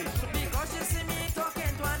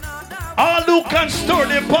 All who can stir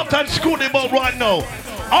the pot and score the ball right now.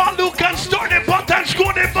 All who can stir the pot and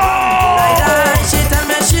score the ball. She tell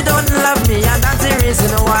me she don't love me, and that's the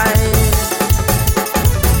reason why.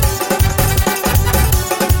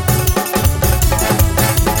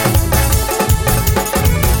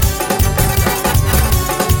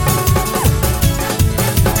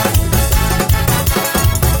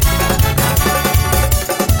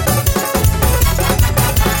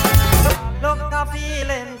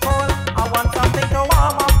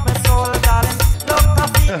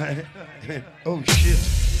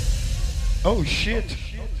 Oh shit.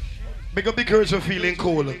 Big up the girls who are feeling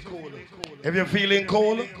cold. If you're feeling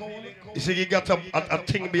cold, you see you got a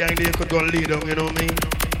thing behind there you could go and lay down, you know what I mean?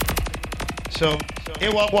 So, here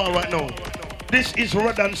we go right now. This is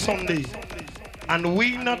Redantz Sunday. And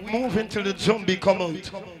we not moving till the zombie come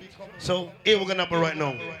out. So, here we're gonna happen right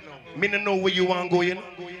now. Me don't know where you want going.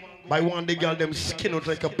 But I want the girl them skin out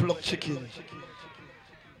like a plucked chicken.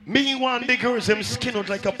 Me want the girls them skin out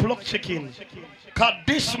like a plucked chicken. Cause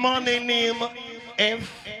this man they name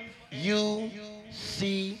F-U-C-K.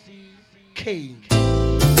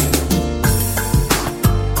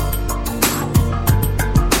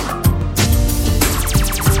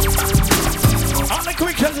 All the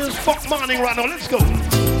quick tell this fuck morning right now. Let's go.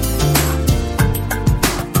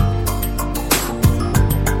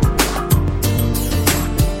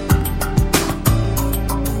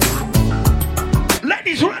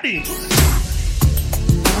 Ladies ready.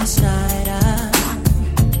 Last night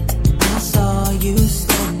I saw you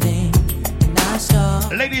standing and I saw.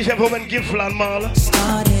 Ladies ever went gift land mall?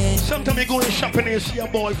 Sometimes you go in shopping and you see a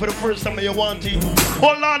boy for the first time and you want it.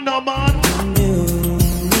 Hold on now, man.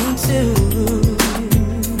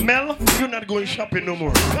 Mel, you're not going shopping no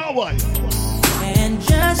more. Now why? And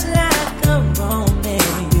just like a Roman,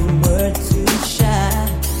 you were too shy,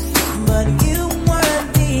 but you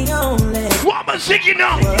weren't the only. What am I singing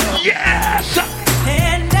now? Yes!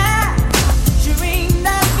 And I dreamed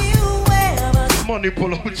of you ever. Money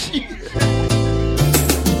pull out here.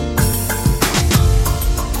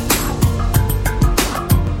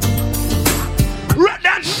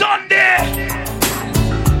 Redantz Sunday!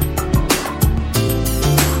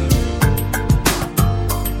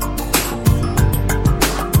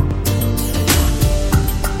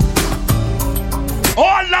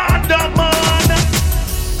 Orlando man,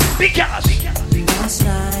 because last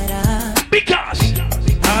night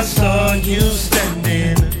I saw you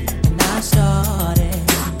standing and I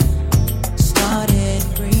started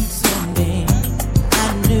pretending I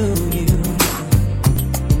knew you.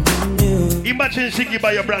 Imagine Siggy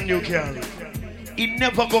buy a brand new car. He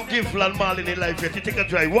never go give land mall in his life yet. He take a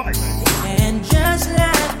drive. Why? And just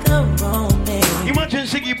like a Roman. Imagine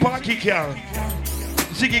Siggy park his car.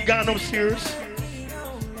 Siggy gone upstairs.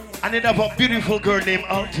 And then have a beautiful girl named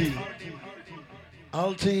Alti.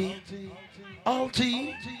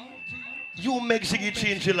 Alti, you make Siggy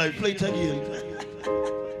change your life. Play it again.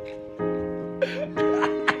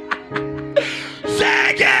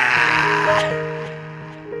 Siggy!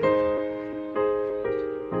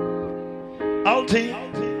 Alti,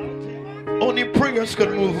 only prayers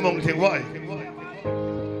could move mountain. Why?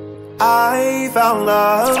 I found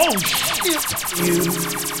love. Oh shit! You.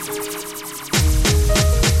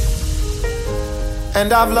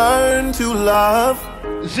 And I've learned to love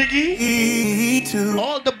Ziggy too.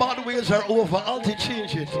 All the bad ways are over. I'll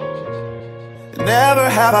change it. Never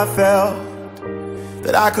have I felt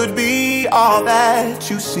that I could be all that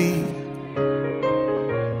you see.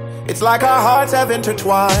 It's like our hearts have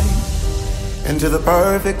intertwined into the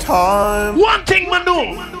perfect harm. One thing,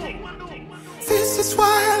 Manu. This is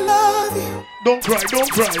why I love you. Don't cry, don't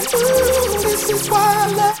cry. Ooh, this is why I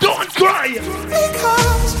love you. Don't cry.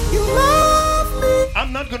 Because you love me.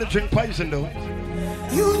 I'm not gonna drink poison though.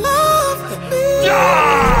 You love me.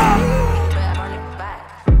 Yeah.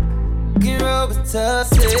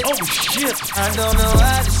 Oh shit. I don't know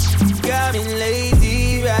why this got me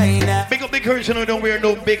lazy right now. Big up the girls who don't wear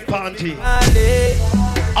no big panty.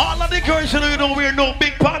 All of the girls who don't wear no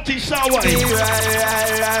big panty, so why?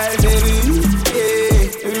 Right, baby.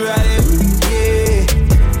 Yeah, right, yeah.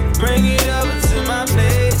 Bring it over to my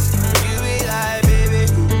place. You be like, baby.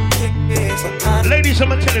 Yeah. Ladies, I'm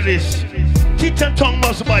gonna tell you this. Teeth and tongue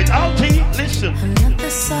must bite. Alti, listen. I'm not the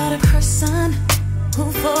sort of person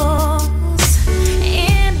who falls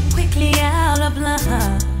in quickly out of love.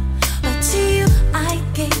 But to you, I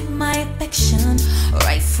gave my affection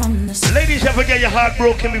right from the start. Ladies, ever get your heart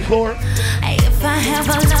broken before? If I have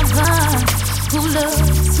a lover who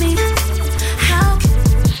loves me, how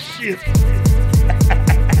can shit.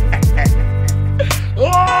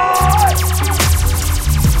 Oh!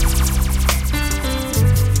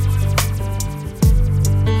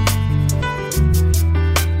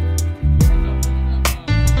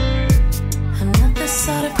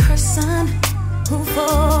 sort of person who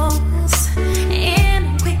falls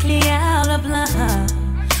in quickly out of love.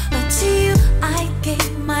 But to you, I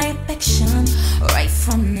gave my affection right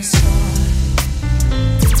from the start.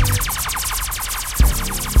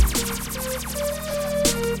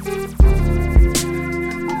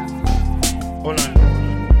 Hold on.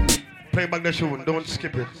 Play back the show. Don't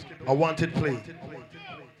skip it. I want it played.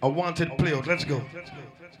 I want it played. Let's go.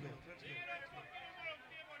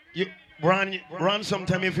 You run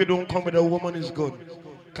sometime if you don't come with a woman is good.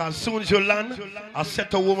 Cause as soon as you land, a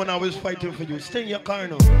set of woman always fighting for you. Stay in your car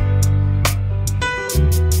now.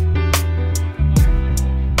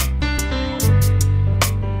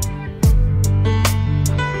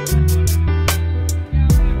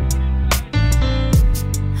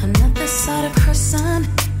 I'm not the sort of person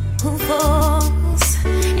who falls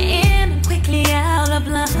in quickly out of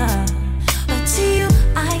love. But to you,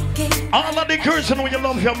 I get. All of the girls know you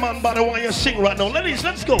love your man, but I want you to sing right now. Ladies,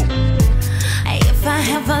 let's go. If I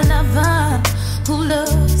have a lover who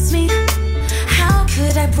loves me, how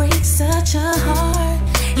could I break such a heart?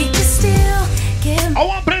 You can still give. I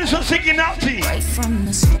want players to sing out to you. Right from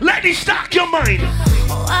the start. Ladies, start your mind.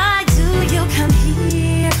 Why do you come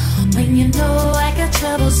here when you know I got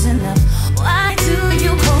troubles enough? Why do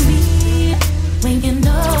you call me when you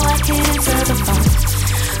know I can't answer the phone?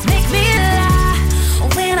 Make me lie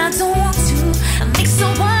when I don't want to. I make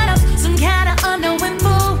someone else some kind of unknowing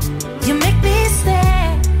fool. You make me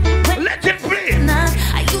stay. Let it play.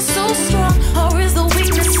 Are you so strong or is the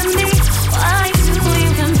weakness in me? Why do you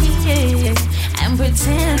come here and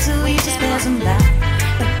pretend to be just passing by?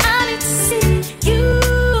 But I need to see you.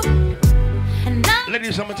 And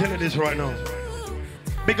ladies, I'm gonna tell you this right now.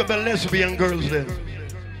 Big up the lesbian girls then.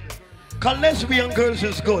 Cause lesbian girls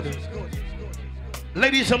is good.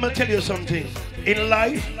 Ladies, I'm gonna tell you something. In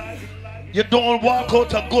life, you don't walk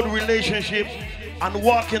out a good relationship and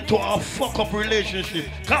walk into a fuck up relationship.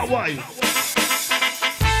 Cause why?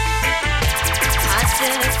 I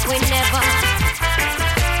said we never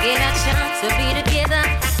get a chance to be together.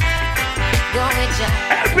 Go with you.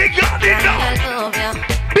 Everybody know.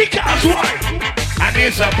 Because why? And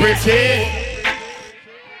it's a pretty.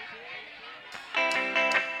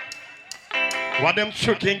 What them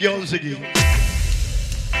tricking girls again?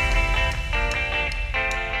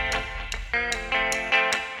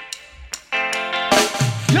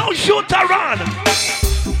 Yo, shoot around.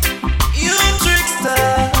 You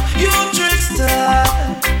trickster, you trickster,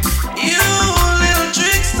 you little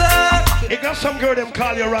trickster. It got some girl them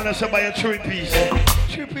call you around and say buy a 3-piece.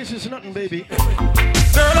 3-piece is nothing, baby.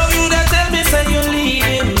 Girl, how you that tell me say you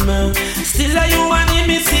leaving? Still are you and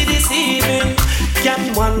me see this evening?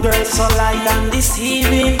 Can one girl so lie and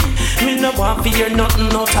deceiving? Me no want to hear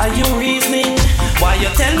nothing out of you reasoning. Why you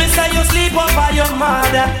tell me say you sleep up by your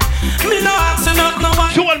mother? Me no ask you nothing.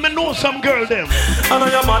 You want me know some girl them? I know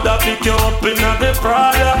your mother pick you up in the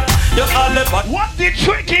Prada. You all the but what the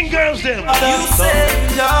tricking girls them? You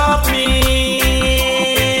say love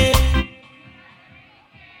me.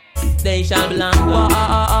 They shall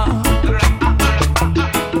belong.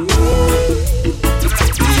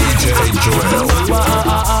 DJ Joel.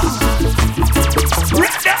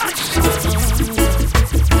 Redantz.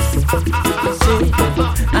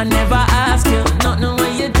 I never ask you, nothing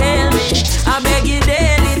when you tell me. I beg you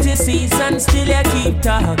daily to cease and still you keep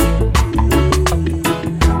talking.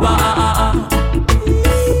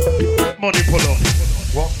 Money pull up.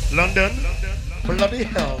 What? London? Bloody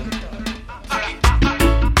hell.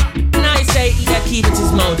 Nice say he that keep it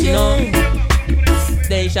his mouth, you know.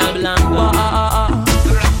 They shall belong.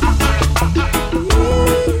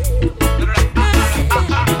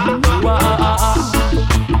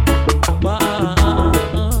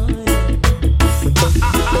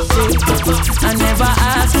 I never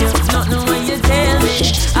ask you, nothing when you tell me.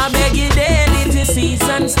 I beg you daily to cease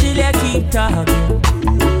and still you keep talking.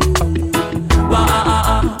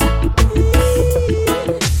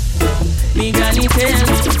 Me granny tell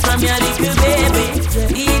me from your little baby,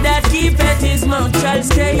 he that keep at his mouth shall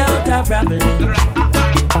stay out of problem.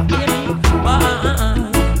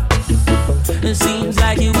 It seems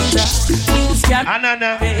like you was a news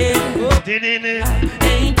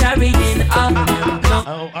ain't carrying on.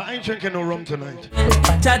 Oh, I ain't drinking no rum tonight.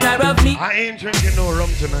 Chatter of me. I ain't drinking no rum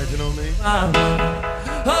tonight, you know what I mean?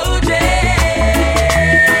 Oh, Jay.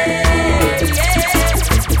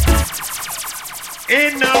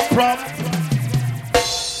 Ain't no problem.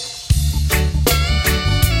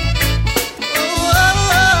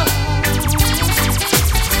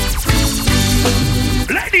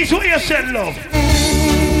 Ladies, who you said love?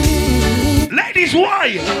 Ladies,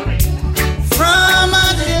 why? From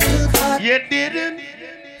a little cut. You didn't?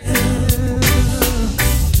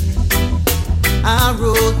 I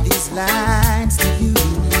wrote these lines to you.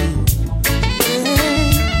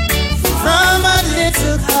 From a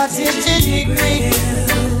little cottage in the green,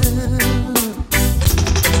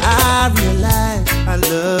 I realize I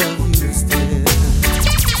love you still.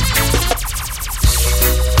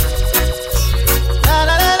 La,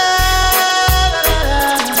 la, la, la, la, la, la.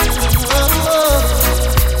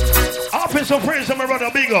 Office of Friends, my brother,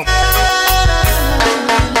 big up.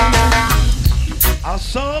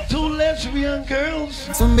 saw two lesbian girls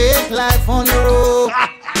to make life on your own.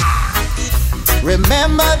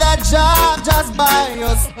 Remember that job just by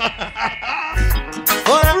us.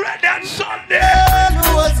 For a Redantz Sunday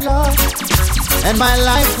who was lost, and my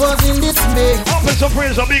life was in dismay. Open some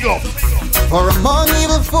praise, a big up. For among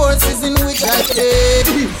evil forces in which I played,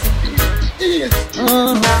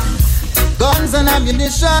 guns and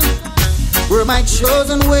ammunition were my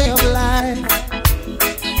chosen way of life.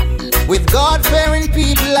 With God-fearing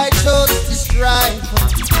people I chose to strive.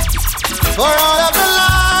 For all of the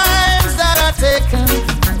lives that are taken,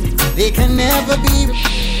 they can never be.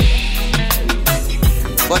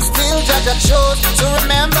 But still Judge I chose to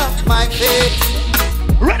remember my fate.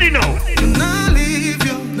 Ready now. And I'll leave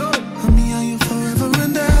you. And me and you forever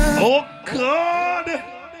and ever. Oh God.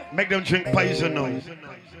 Make them drink poison now.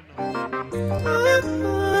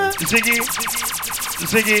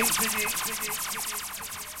 Ziggy.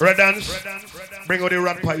 Redantz, bring out the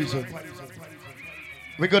rat poison.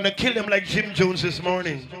 We're gonna kill them like Jim Jones this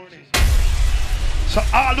morning. So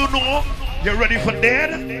all who know, you're ready for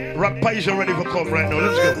dead? Rat poison ready for come right now.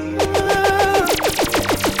 Let's go.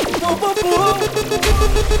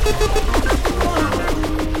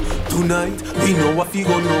 Tonight, we know what we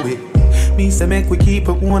gon' know it. Me say make we keep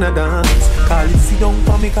it wanna dance. Call it sit down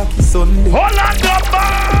for me cocky Sunday. Hold on, the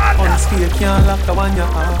man! On scale can't lock the one you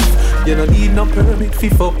have. You don't need no permit fi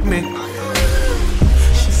fuck me.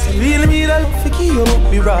 She say really me that love for you.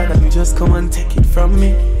 Me rather you just come and take it from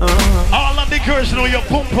me. All of the girls know your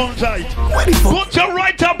pum pum tight. Put your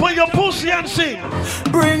right up on your pussy and sing.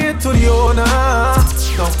 Bring it to the owner.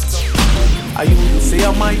 No. I used to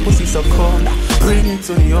say my pussy so cold. Bring it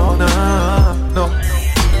to the owner. No.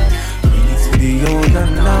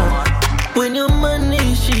 When your money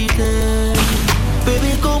is cheating,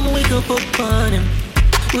 baby come wake up on him.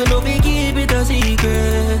 We know we keep it a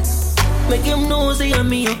secret. Make him know say I'm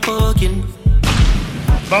me a fucking.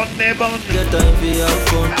 Bunny. Your time for your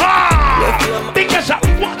fun. Because I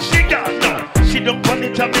want she got now. She don't want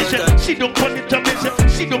it to miss it. She don't want it to miss it.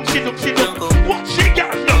 She don't. What she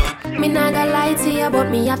got now? Me not gonna lie to you, but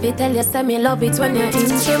me have to tell you, say me love it when you're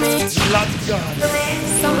into me. Lord God.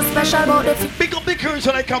 Something special about the big up the girls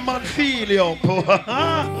so like a man feel you.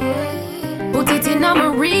 Put it in my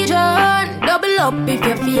region. Double up if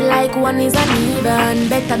you feel like one is uneven.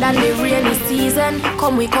 Better than the rainy season.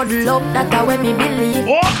 Come we cuddle up, that's how me believe.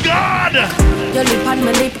 Oh God! Your lip and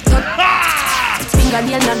my lip touch.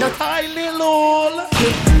 Fingernail and dot. Hi little.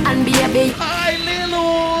 And baby. Hi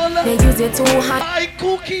little. They use it too hot. Hi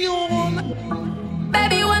cookie on.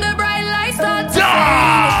 Baby when the bright lights start to fade.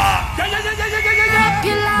 Up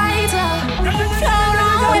your lighter. Float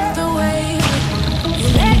on with the wave. You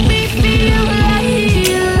make me feel like.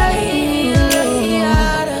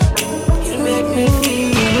 You make me feel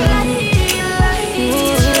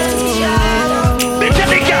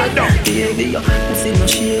baby, you see no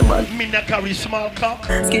shame, man. Me not carry small cock.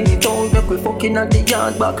 Skinny tone, make we fucking at the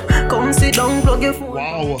yard back. Come sit down, plug your phone.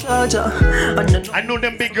 Wow. Charger. I know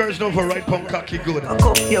them big girls know for right punk cocky good.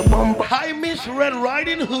 Cup your bumper. Hi Miss Red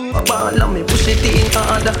Riding Hood. Let me push it in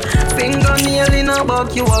harder. Fingernail in a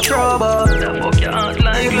back, you a crabber. Fuck your heart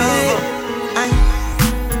like lava.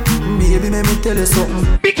 Baby, let me tell you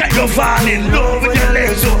something. Because you fall in love with your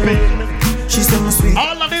legs open. She said me sweet.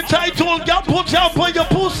 All of the title, girl, put up on your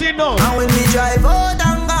pussy now. And when me drive out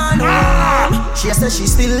and gone home, she said she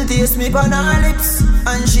still taste me on her lips.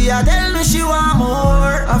 And she a tell me she want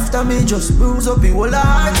more. After me just bruise up the whole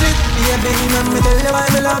heart. Baby, let me tell you why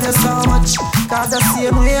me love you so much. Cause the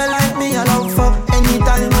same way you like me, I love fuck.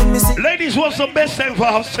 Anytime when me see. Ladies, what's the best time for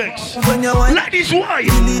have sex? When you want. Ladies, why? She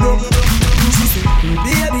said,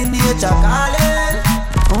 baby, nature calling.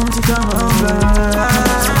 Won't you come over?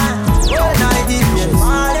 All night if you're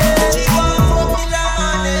falling. She want fuck me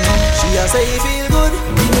like. She a say you feel good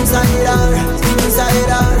inside her, inside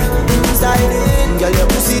her, inside it. Girl, your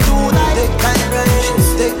pussy too tight.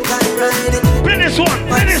 Take time ride it. Play this one.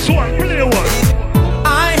 Play the one. I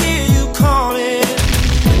hear you calling.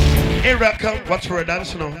 Here I come. Watch for a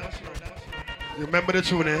dance now. You remember the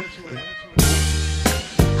tune, eh?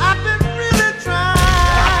 I've been really trying.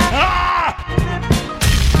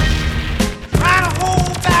 Trying to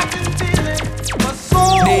hold back and feeling my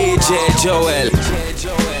soul. DJ Joel.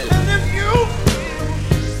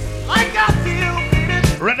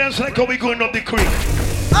 Redantz like how we going up the creek.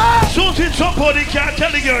 Susie somebody can't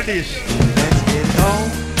tell the girl this. Let's get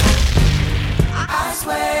home. I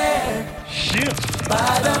swear. Shit.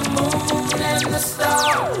 By the moon and the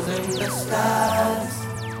stars and the stars.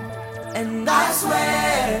 And I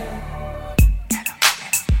swear.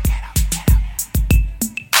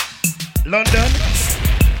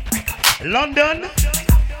 London.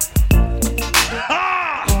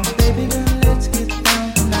 Baby girl, let's get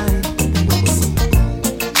down tonight.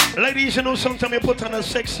 Ladies, you know sometimes you put on a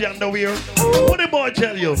sexy underwear. What the boy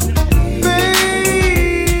tell you?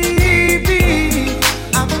 Baby,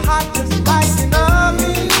 I'm hot just like an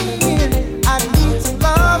oven. I need some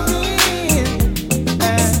loving.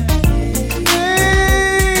 And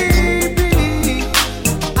baby,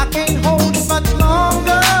 I can't hold it much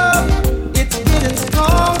longer. It's getting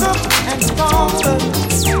stronger and stronger.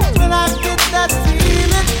 When I get that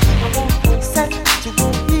feeling, I want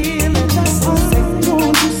sexual healing. That's all I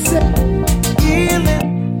want to say.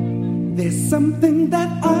 Healing. There's something that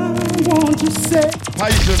I want to say. How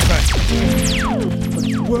you doing, man? But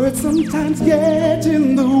words sometimes get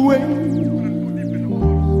in the way.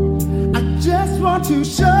 I just want to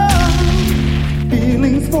show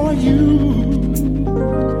feelings for you.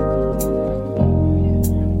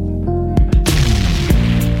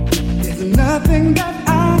 There's nothing that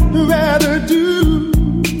I'd rather do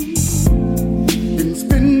than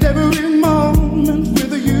spend every moment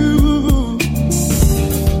with you.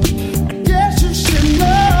 I guess you should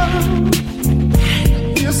know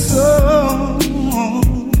you're so.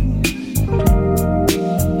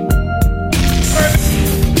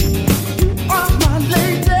 You are my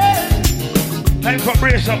lady. Time for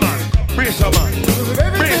brace a man. Brace a man.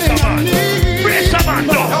 Brace a man. Brace a man.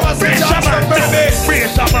 No. Brace a man. No.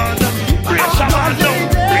 Brace a man. Brace a man. No.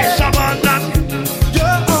 Brace a man.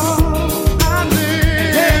 You're all I'm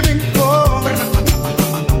living for.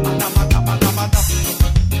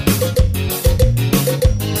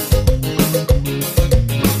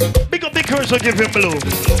 Big up the curse will give him blue.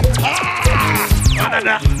 Ah!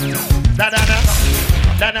 Da-da-da. Da-da-da.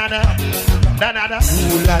 Da-da-da. Da-da-da.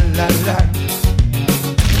 Ooh la la la.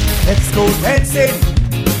 Let's go dancing.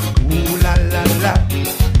 Ooh la la la.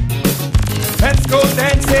 Let's go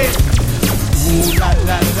dancing. Ooh la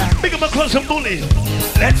la la. Big up my cousin Bully.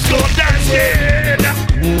 Let's go dancing.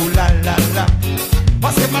 Ooh la la la.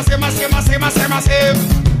 Massive, massive, massive, massive, massive, massive.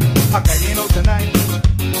 I'm going out tonight.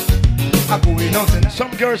 I'm going out tonight.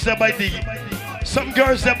 Some girls that buy Diggy. Some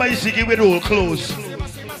girls that buy Ziggy with old clothes.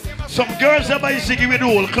 Some girls that buy Ziggy with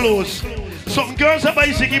old clothes. Some girls that buy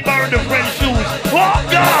Ziggy borrowing the French shoes. Oh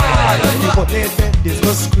God! This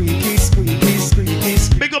goes squeaky, squeaky, squeaky,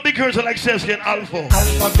 squeaky. Big up big girls like Cesky and Alpha.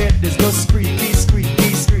 Alphabet, this goes squeaky,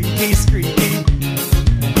 squeaky, squeaky, squeaky.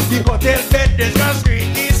 The hotel bed, this goes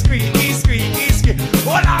squeaky, squeaky, squeaky, squeaky.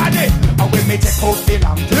 Hold on it. And when me take out the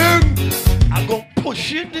lamb thing, I'm gonna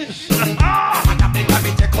push it this. And I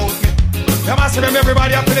me take out me. You must remember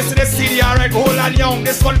everybody up to listen to this CD, alright? Hold on young,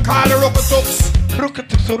 this one called the Rookatuks.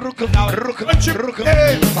 Rookatuks.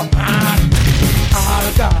 Hey, man.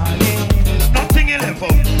 All darling. Nothing in it,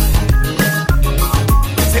 folks.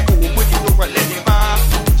 Say, oh, but you don't let him out.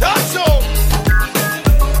 Just so.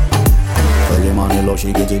 Early money love,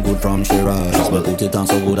 she get it good from Shiraz. But put it on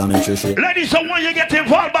so good I make sure she. Ladies, I want you get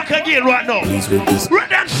involved back again right now.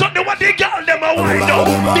 Redantz Sunday, what they girl them a wind up.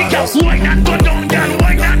 Because wine and go down, girl.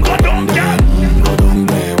 Wine and go down, girl. Go down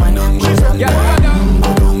there, wine and go down there.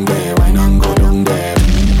 Go down there, wine and go down there.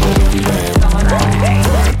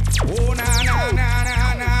 Oh na na na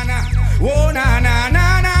na na na. Oh na na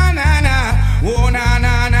na na na na. Oh na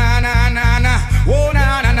na na na na na. Oh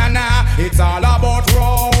na na na na. It's all about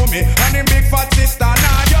Romy and them big fat sister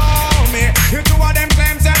Naomi. You two of them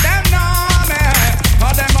claims that them know me.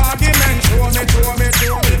 All them arguments show me.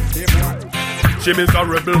 She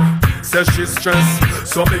miserable, says she's stressed.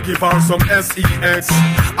 So me give her some sex.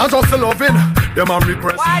 And just loving, them a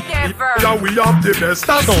regress. Yeah, we have the best.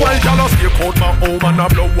 That's why y'all stay out my home and I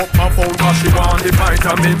blow up my phone. Cause she want the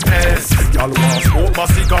vitamin S. Y'all want smoke my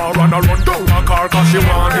cigar and I run down my car. Cause she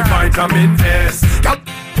want the vitamin S.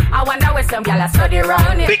 I wonder where some gyal study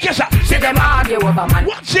round it. Because see them argue over man.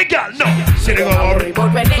 What she got? No. See them worry.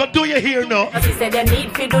 What do you hear now? She said they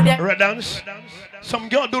need to do that. Redantz. Some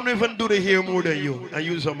girl don't even do the hair more than you. And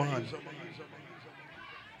use some hand.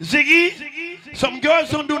 Ziggy. Some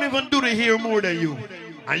girls don't even do the hair more than you.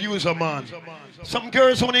 And use a man. Some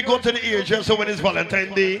girls only go to the hairdresser when it's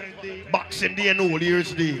Valentine's Day, Boxing Day, and Old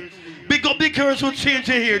Year's Day. Big up the girls who change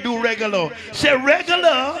their hair, do regular. Say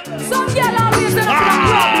regular. Some girl always have a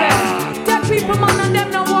problem. Tell people man and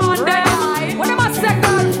them no want them. When them a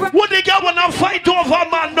second. What they got when I fight over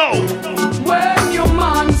man now? When you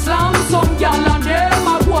man some girl and them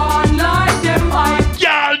a go on like them I.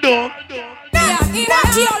 Girl do.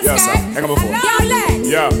 Yes, sir. Hang on before.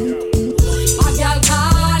 Yeah. A girl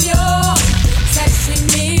call you, says she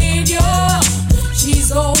need you.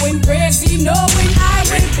 She's going crazy knowing I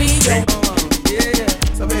will be you.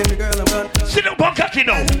 So baby girl, I'm gonna sit down, cocky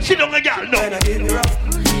now. Sit down, girl, no.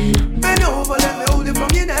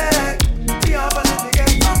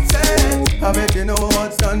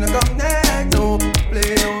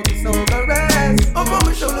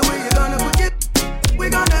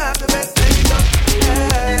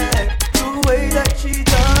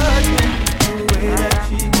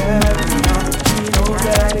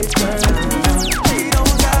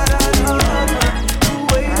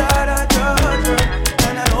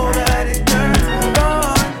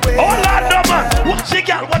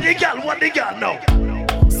 What they got now?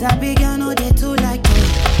 Sabi girl no they too like me.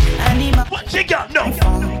 What they got now?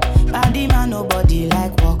 Body man nobody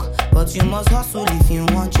like work, but you must hustle if you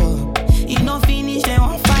want job. If no finish they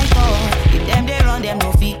won't fight for. If them they run them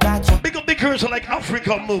no feet catch up. Big up the girls like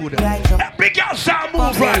African mood. Big girls sound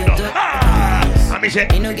move right now. I say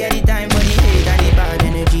you no get the time for the hate and the bad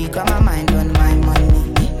energy. Got my mind on my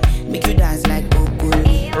money. Make you dance like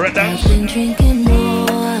Bokul. Redantz. I've been drinking more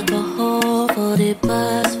alcohol for the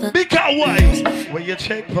past. Big girl wise. When you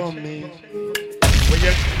check for me. When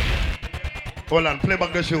you hold on, play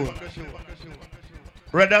back the show.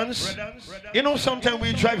 Redantz, you know sometimes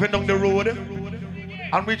we driving down the road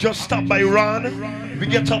and we just stop by Ron. We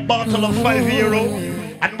get a bottle of 5 euro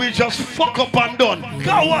and we just fuck up and done.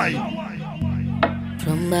 Go why?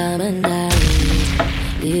 From mom and dad,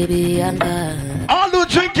 baby I'm bad. All who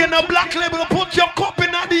drinking a black label, put your cup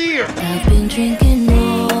in the ear. I've been drinking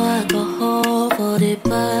more alcohol for the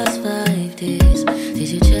past 5 days. Did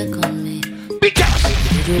you check on me? Because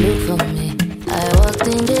did you look for me? I walked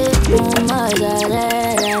in the room, my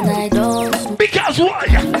dad, and I don't. Because why?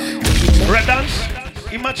 Redantz,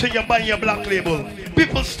 imagine you're buying your black label.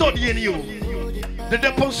 People studying you. The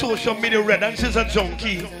depth on social media, Redantz is a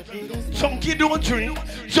junkie. Junkie don't drink.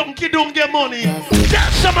 Junkie don't get money.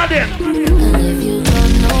 That's some of them. And if you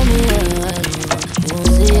don't know me, you won't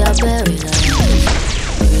see I bury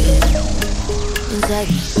inside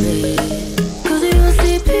me. Cause you will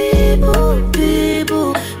see people who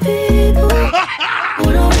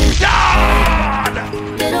don't really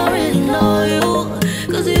they don't really know you.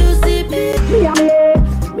 Cause you see people.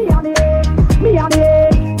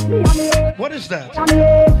 What is that?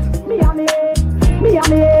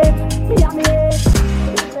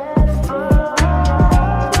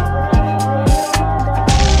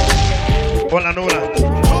 Hold on.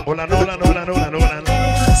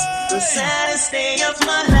 The saddest day of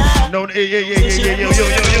my life. No, yo.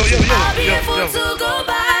 I'll be a fool to go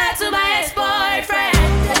back to my ex-boyfriend.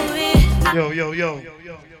 Yo,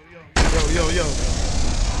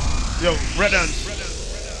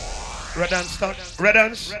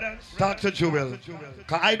 Redantz, talk to Jewel.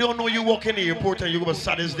 Cause I don't know you walk in the airport and you go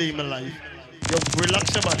saddest day in my life. Yo,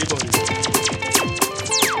 relax your body, buddy.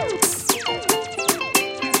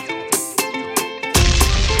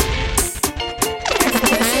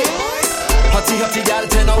 Hotty gal,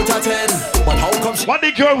 10 out of 10. But how come she... What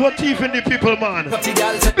the girl who thief in the people, man? Hotty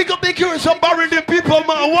gal, 10. Pick up the girls and bury the people,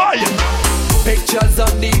 man. Why? Pictures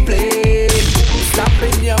on the plane.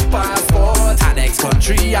 Slapping your passport. And next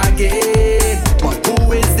country again. But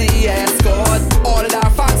who is the escort? All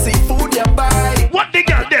that fancy food you buy. What the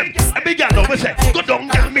girl them? A big girl no, we say. Go down,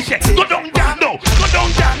 girl, me say. Go down, girl, no. Go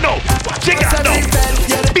down, girl, no. What the girl no?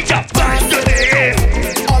 Big up, man, today.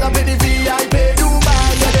 All up in the VIP.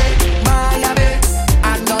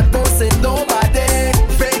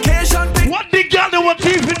 What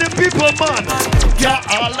thief in the people, man? Yeah,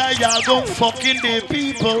 all of y'all gon' fucking the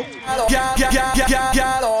people.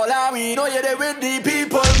 Yeah, all of we know you there with the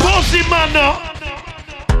people. Bossy man now.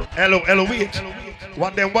 Hello, wait.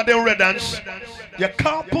 What them Redantz? You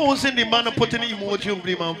can't pose in the man and put an emoji over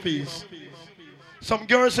the man's face. Some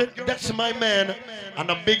girls said, that's my man, and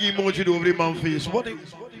a big emoji over the man's face. What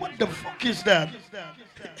the fuck is that?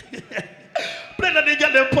 Play that they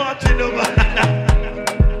get them party, no man.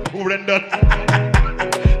 Who rendered?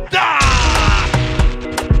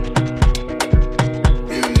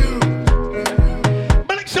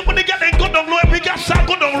 Somebody get them go down low, every girl shall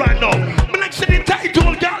go down right now. Me like say the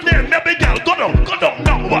title girl there, maybe girl go down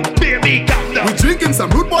now, baby calm down. We drinking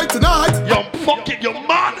some rude boy tonight. Yo, fucking your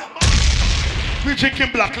man. We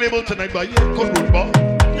drinking black label tonight, but yeah, good rude boy.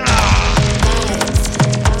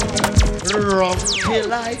 Rum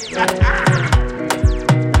till I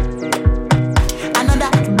another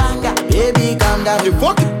banger, baby calm down. You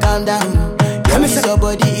fucking calm down. Let me see your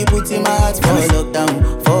body, it puts in my heart for lockdown,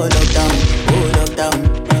 oh lockdown.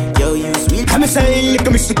 Yo, you sweet. I'm saying, look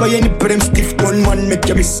at me sick by any brim stiff gun man, make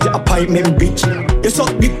you miss your appointment, bitch. You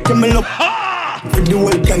suck dick, you me love. For the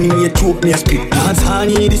whole gang, you choke me a spit. Dance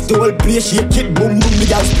honey, this the whole place, shake it, boom, me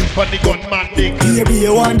just spit. But the gun man dick. Baby,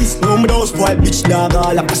 you want this, no me don't spoil, bitch, dog,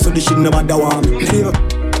 all up, so this shit nobody want me.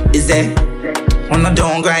 Is there? Wanna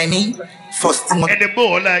don't grind me? First thing and the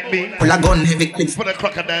ball like me. Pull a gun, heavy clips. For the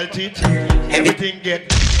crocodile teeth. Everything get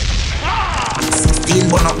 16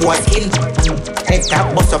 bun up boy skin. Head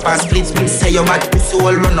tap, bust up and split. Say your mad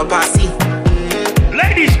soul run up and see.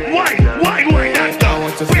 Ladies, why that down?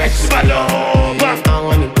 Fresh over.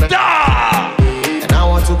 And I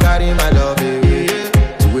want to carry my love away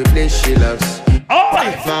to a place she loves. Oh,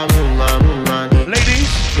 ladies,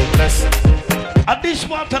 at this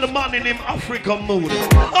part of the man in him African mood.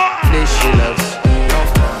 This she loves.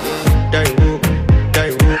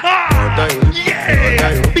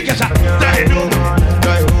 Yeah! Because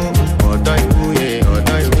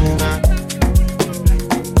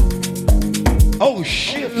oh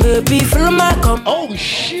shit. Baby, follow my come. Oh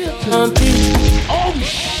shit. Oh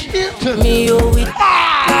shit. Me, you with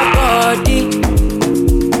my body.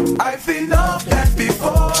 I've been loved that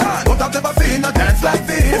before, but I've never seen a dance like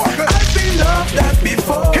this. I've been loved that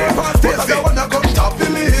before, but I don't wanna come stop the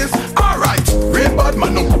list. Alright, real bad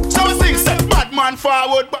man no. So I sing say bad man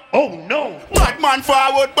forward, but oh no. Bad man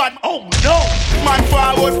forward, bad oh no. Man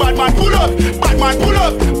forward, bad man pull up. Bad man pull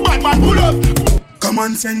up. Bad man pull up. Come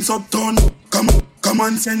on, sense up turn. Come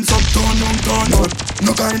on, sense up turn, down.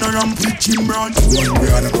 No kind of ramp with Jim Brown. One way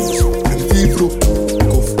or the other.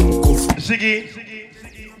 Ziggy,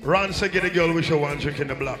 Ron said get a girl with her one drink in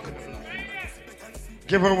the block.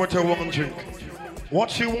 Give her what her one drink. What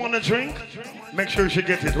she want to drink, make sure she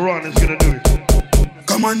get it. Ron is gonna do it.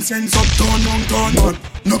 Come on, sense up turn, down.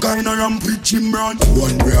 No kind of ramp with Jim Brown.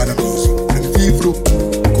 One way or the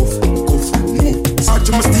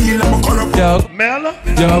Yo,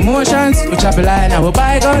 your emotions, we chop a line, now we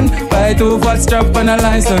buy gun. Buy 2 fat strap and a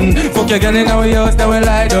license. Fuck your girl in our house, then we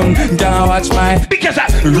lie down. Can't watch my because I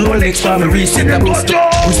Rolex from a reset the boost.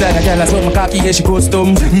 We slide a girl, I swear my cocky, yeah, she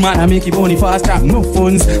custom. Man, I make it money fast track, no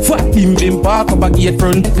funds. Fuck him, park up a gate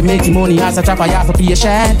front. To make the money, as a trap, I have to pay a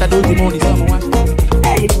shot. I don't the money, so much.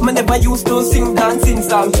 Man never used to sing dancing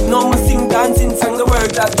song. No more sing dancing song, the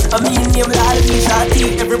word that I mean name like me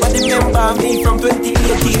shawty. Everybody remember me from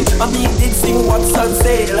 2018. I mean did sing What's on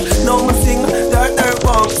Sale. No more sing Dirt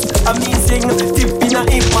Box. I mean sing Tip in a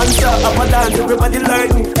hip and start up a dance. Everybody learn.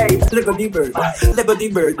 Hey, Lego the bird, Lego the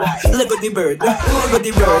bird, Lego the bird, Lego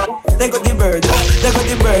the bird, Lego the bird, Lego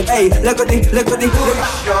the bird. Hey, Lego the.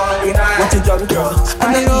 What you done, girl?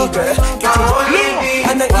 And the eagle, get you.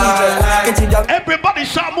 And the eagle, get you done. Everybody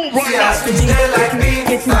start move right now. Like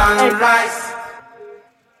me, sunrise.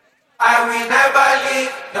 I will never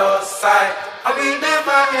leave your side. I will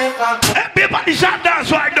never ever. Everybody start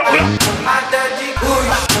dance right now. I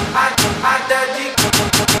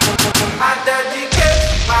dedicate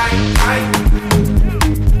my time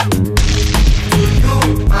to you,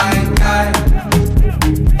 my guy.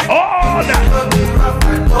 Oh, that.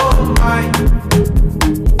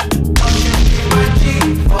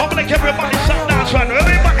 I'm gonna make everybody start dance right now.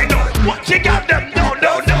 Everybody know what you got them. No.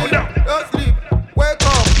 Don't sleep. Wake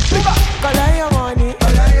up. Collect your money.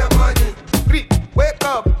 Wake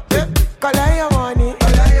up. Collect your money.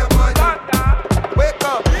 Wake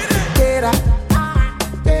up.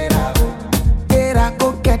 Get go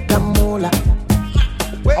get the moolah.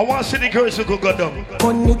 I want to see the girls who could go down.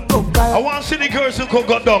 I want to see the girls who could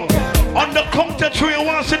go down. On the counter 3, I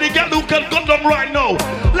want to see the girl who can go down right now.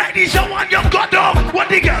 Ladies, I want you to go down. What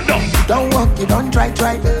the girl do? Don't walk, you don't try.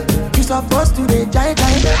 You supposed to be giant. You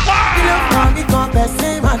look now, become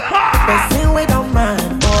person, man. Person we don't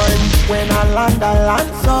mind, boy. When I land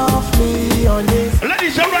softly on this.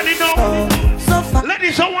 Ladies, already know.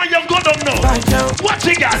 Ladies, I want you to go down now. What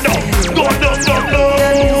the girl do? Go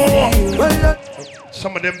down.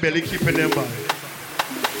 Some of them belly keeping them back.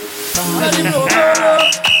 Our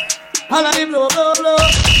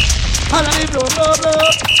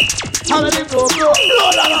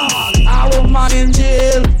man in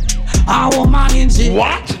jail. Our man in jail.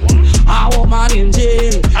 What? Our man in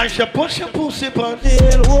jail. I shall push your pussy on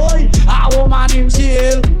jail. Our man in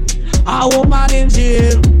jail. Our man in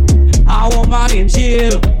jail. Our man in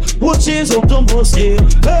jail. Put his up to pussy.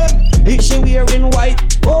 Is she wearing white?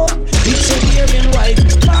 Oh, is she wearing white?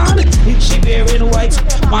 Man, is she wearing white?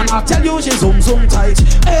 Man, I tell you she's zoom tight.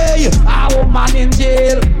 Hey, our man in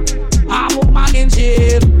jail. Our man in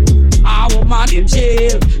jail. Our man in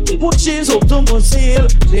jail. Put his up to pussy.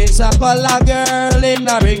 There's a color girl in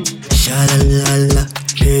the ring. Sha-la-la-la.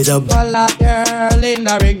 There's a color girl in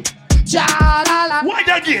the ring. Sha-la-la. Why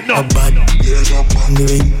that get no? A bad in the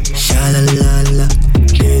ring. Sha-la-la-la.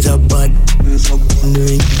 There's a bad in the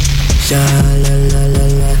ring.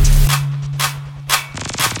 Sha-la-la-la-la.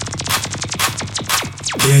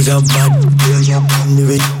 There's a bad in the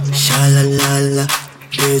ring. Sha-la-la-la.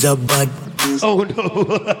 There's a bad. Oh no.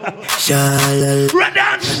 Sha-la-la.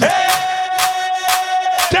 Redantz. Hey!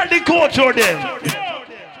 Tell the coach or them.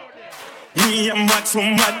 Me and Max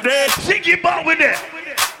from Madrid. Ziggy ball with it.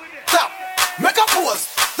 Stop. Make a pose.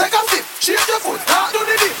 Take a dip. Shake your foot, start do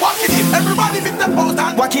the dip. Walk it dip. Everybody fit the out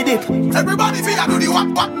and walk it dip. Everybody fit do the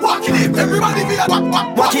walk it dip. Everybody fit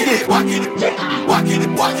walk it dip. Walk it dip. Walk it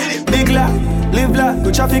dip. Walk it dip. Big lad, live lad,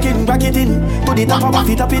 go traffic in, back it in. To the top of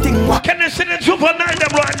it, up it in. Can you see the juvenile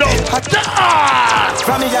them right now?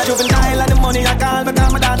 From me a juvenile and the money I call,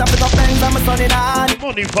 because my dad pick up pens and my son in hand.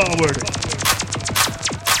 Money forward.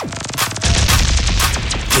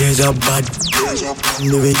 There's a bad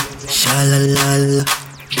doing sha-la-la-la.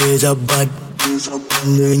 There's a bad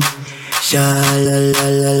doing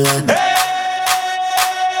sha-la-la-la-la.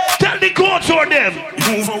 Tell the coach or them.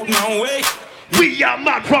 Move out now, way. We are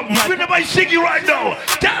mad from whenever I sing you right now.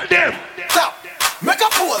 Tell them. Stop. Make a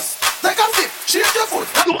pose. Take a dip. Shake your foot.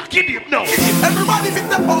 Walk it dip now. Everybody fit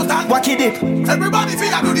the out and walk it dip. Everybody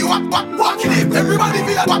fit do the walk it dip. Everybody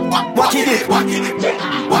fit walk it dip. Walk it dip.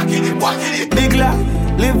 Walk it dip. Walk it dip. Big lad.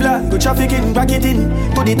 Live lad, go traffic in, back it in.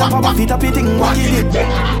 To the top of it, up it in. Walk it dip.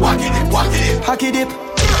 Walk it dip. Walk it dip. Hack it dip.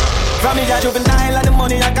 From me a juvenile and the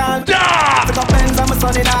money I can't. Pick up pens and my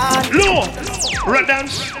son in hand. Low.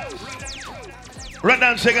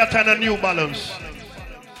 Redantz, they got a New Balance.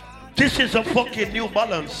 This is a fucking New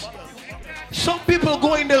Balance. Some people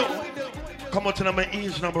go in there. Come out to my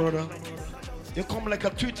ears now, brother. You come like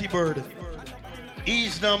a Tweety bird.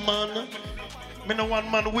 Ease now, man. Me no one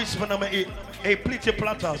man whisper in my ear. Hey, plitty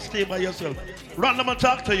platter, stay by yourself. Random and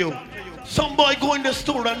talk to you. Some boy go in the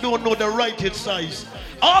store and don't know the right hit size.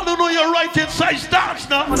 All who know your right hit size, dance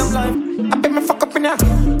now. I bet me fuck up in here.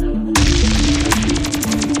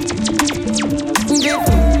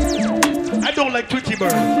 I don't like Tweety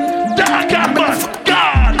bird. Dark and bad,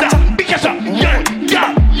 God, because of, yeah,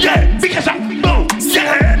 because of, boom,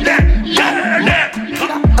 yeah,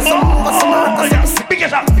 oh, yeah,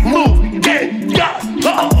 because of, move, yeah,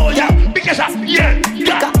 oh, yeah, because of, yeah,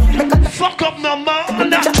 fuck up my man,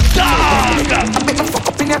 dog. I bet me fuck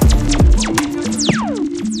up in here.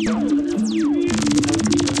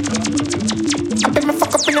 I bet me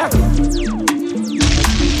fuck up in here.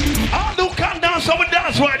 All who can dance, I will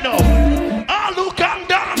dance right now. All who can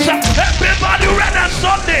dance, everybody Redantz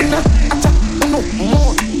Sunday. No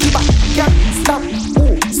more, keep up, can't stop.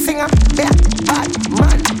 Singer, bad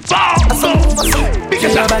man. Bow,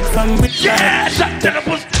 because I'm bad from which yes, tell the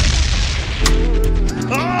pussy.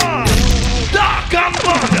 Dark and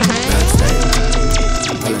mud.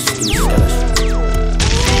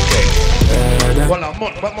 Well, I'm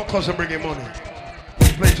money, but my cousin bringing money.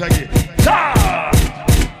 Play it again. Da!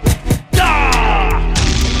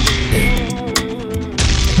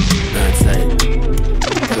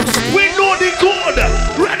 We know the code.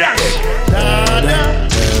 Redantz.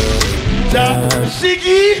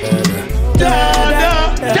 Siggy.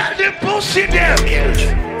 Tell the pussy them.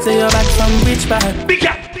 Say you're back from which part? Big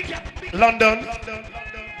up. London.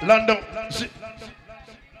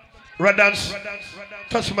 Redantz,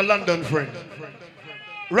 touch my London friend.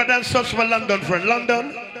 Redantz, touch my London friend.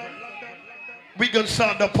 London, we gonna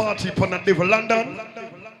start the party upon a different London.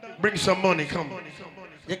 Bring some money, come.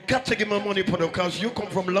 You got to give me money for them because you come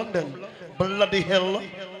from London. Bloody hell.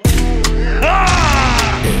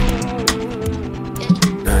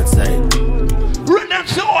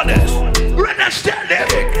 Redantz orders. Redantz tell them.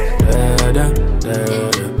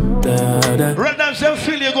 Redantz them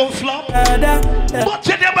feel you gon' flop. But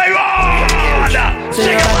tell them I roll.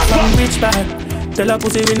 Say you're back from which part? Tell a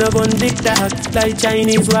pussy we no gun dick that. Like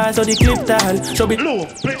Chinese wise or the clip tall. So be low,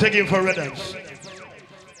 play it again for Redantz.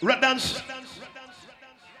 Redantz.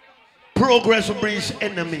 Progress breeds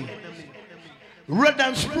enemy.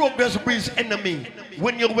 Redantz progress breeds enemy.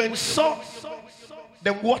 When you win so,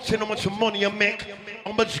 then watching how much money you make,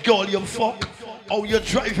 how much girl you fuck, how you're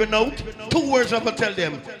driving out. 2 words I will tell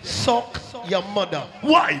them. Suck your mother.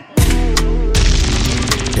 Why?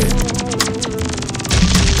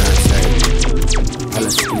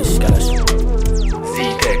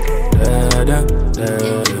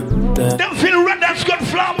 Them feel Redantz got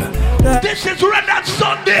flop. This is Redantz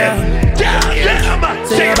Sunday. Tell them.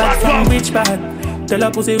 say you're back from which part? Tell a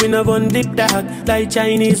pussy we no gun dip dog. Like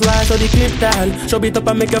Chinese wise or the clip tall. Show it up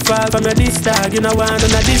and make a fall from your disc tag. You know one on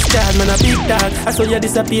a discharge, man a big dog. I saw you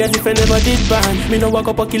disappear if you never did ban. Me no walk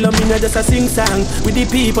up a kilo, me no just a sing song. With the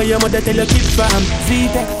people your mother tell you keep from.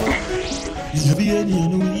 You be any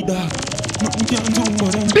new dog. Nothing can do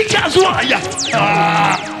more than because why?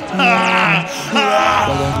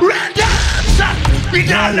 Redantz! We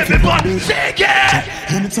don't let me born. Say again!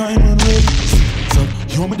 Anytime I'm ready. So,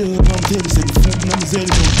 you're my dog, I'm telling you.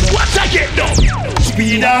 What's I get though?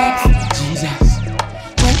 Speed up! Jesus.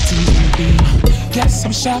 What do you do? Yes,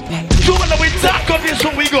 I'm sharp like this. So when we talk on this, so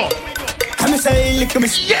we go. me say, lick me.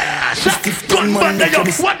 Yes! Good man,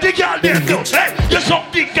 what the girl them do? Hey, you're so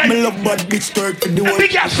big guy. Me love bad bitch twerk for the world.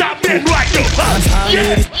 Big ass up big right now.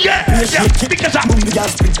 Yeah. Because I'm boom, the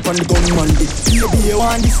gas split on the gunman. Baby, you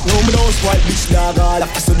want this? No, me don't spoil bitch dog. All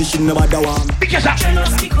after so the shit nobody want. Because I'm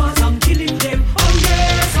jealous because I'm killing them. Oh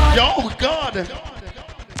yes, yo, God.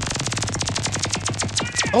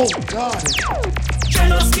 Oh God.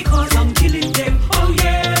 Jealous because I'm killing them. Oh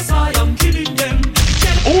yes, I am killing them.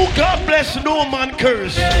 Oh God bless no man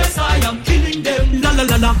curse. Yes, I am killing them. La la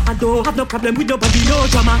la la. I don't have no problem with nobody, no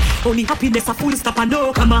drama. Only happiness, a full stop and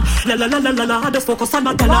no comma. La la la la la la. I just focus on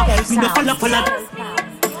my dollar. Me no follow.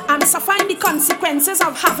 I'm suffering the consequences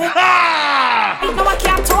of having. No, I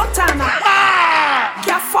can't talk to her.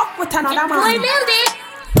 Can't fuck with another man.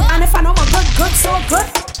 And if I know my good, so good,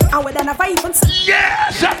 I would never even say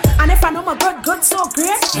yes. And if I know my good, so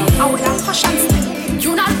great, I would have hush and speak.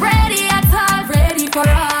 You're not ready at all, ready for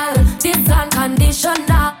all. This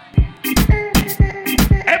unconditional.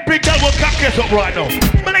 Every girl will cock it up right now.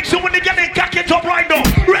 But like someone they get it, cock it up right now.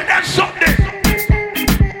 Redantz Sunday.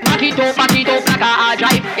 Back it up like a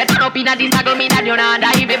drive. Get up in a disaggle me that you're not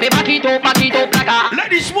die. Baby, back it up like a.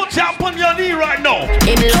 Ladies, put up on your knee right now.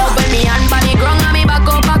 In love with me and body ground and me back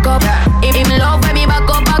up. In love with me back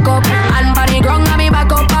up. And body ground and me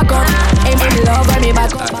back up. In love with me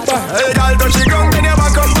back up. Hey, girl, does she ground and you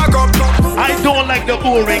back up. I don't like the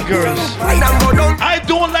boring girls. I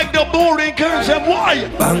don't like the boring girls, and why?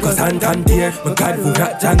 Banco Santander, my God, who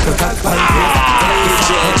got Janko got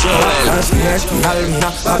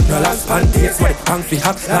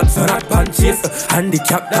panties.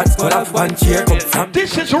 Handicap, that's what I've one cheer.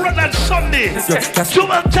 This is Redantz Sunday. So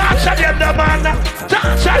we'll dance at them, the man.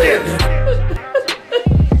 Dance at them.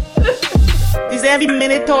 It's every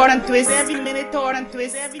minute turn and twist. Every minute turn and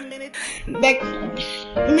twist. Every minute. Like,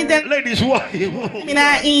 ladies, why? Me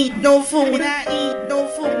not eat no food.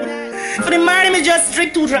 For the morning, me just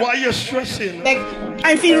drink 2 drinks. Why are you stressing? Like,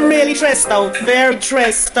 I feel really stressed out. Very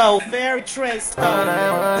stressed out. Very stressed out. All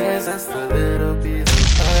I want is just a little piece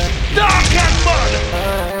of time. Dark and mud.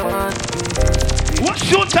 What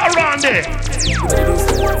shoot around there?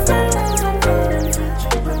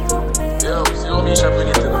 Yo, see how me shopping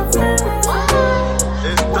it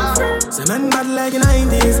Say man bad like the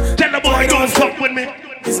 90s. Tell the boy don't fuck with me.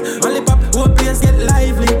 Only pop, whole place get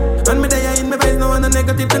lively. And me there in my face, no one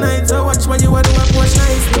negative tonight. So watch what you want to watch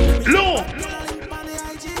nicely. Low.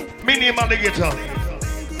 Me name alligator.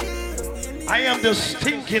 I am the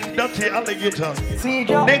stinking dirty alligator.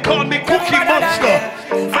 They call me Cookie Monster.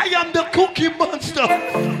 I am the Cookie Monster.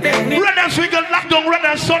 Redantz, we got locked on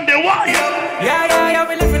Redantz Sunday. Why? Yeah,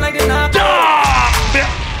 we living like this now.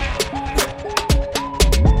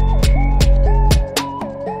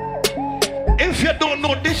 If you don't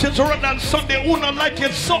know this is Redantz Sunday, who not like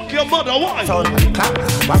it, suck your mother. Why?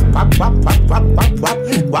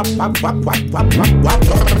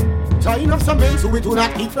 Join up some men who we do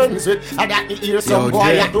not be friends with, and that we hear some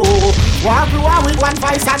boy I do. Walk with one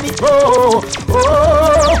voice and it go.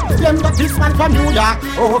 Oh, them got this man from New York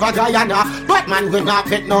over Guyana, but man will not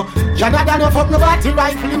get no. Canada no fuck nobody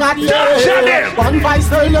rifle in the air. One voice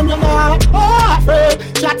tell them you know. Oh, afraid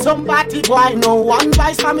chat somebody boy no. One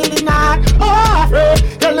voice family not. Oh,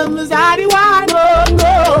 afraid tell them is all the one. Oh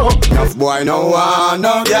no. Enough boy no one,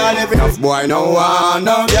 no girl. Enough boy no one,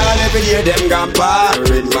 no girl. Every year them gone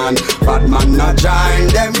parade man. Bad man not join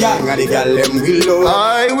them young and the girl them will love.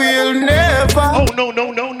 I will never. Oh no.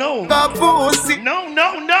 The pussy. No.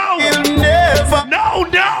 Will never. No.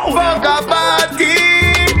 Fuck a party.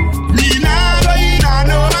 Me nah go in a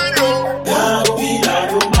no man no. But me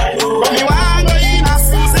want go in a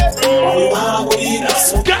sunset.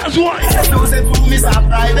 Guess what? Sunset room is a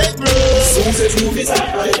private room.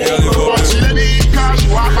 But she need cash,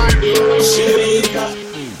 what man do?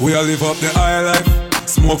 We all live up the high life.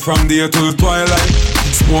 Smoke from day till twilight.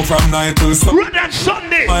 Smoke from night till Redantz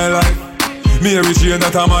Sunday. My life. Mary Jane,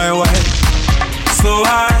 that are my wife. So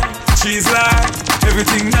high, she's like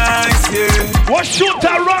everything nice, yeah. What shoot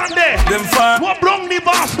around there? Them fine. What brung the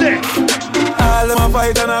boss there? All them a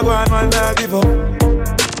fight and I go and man not give up.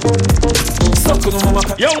 Stop to the mama.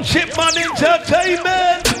 Yo, Chipman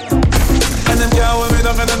Entertainment. And them can't hold me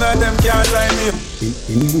down and them can't try me.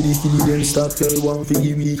 Anybody see them stop, tell one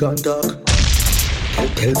figgy we can talk.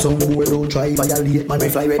 Tell some boy don't try violate, man, we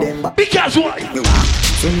fly with them back. Because why?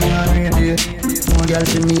 So me already, more girl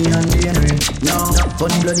to me and DNA. No,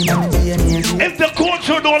 funny bloody man DNA. If the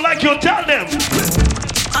culture don't like you, tell them.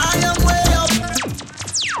 I am way up.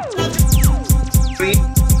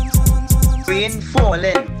 Rain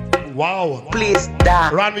falling. Wow. Please,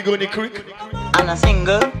 that. Ron, we go in the creek. and a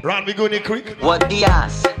single. Round we go in the creek. What the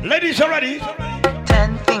ass? Ladies, you ready?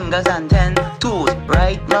 10 fingers and 10 toes.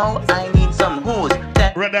 Right now I need some hoes.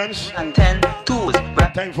 10 Redantz and 10 toes.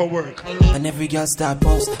 Time for work. And every girl start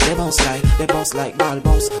bounce. They bounce like ball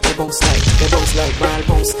bounce. They bounce like ball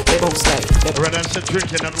bounce. They bounce like. Redantz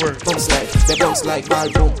drinking at work. They bounce like ball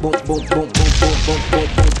boom boom boom boom boom boom boom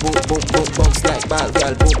boom boom boom boom bounce like ball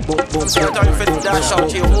girl boom boom boom. So you don't fit dash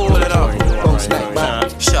out your hole it up. Bounce like ball.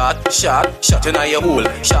 Shot in your hole.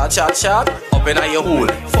 Shot up in your hole.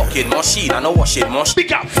 Fucking machine and a washing machine.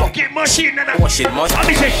 Big up fucking machine and a washing machine.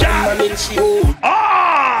 I say shot.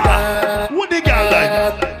 Ah! What the girl like?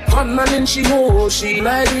 Gunman in she hole, she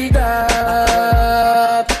like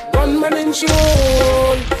that. Gunman in she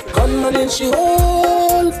hole, gunman in she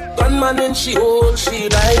hole, gunman in she hole, she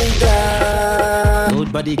like that.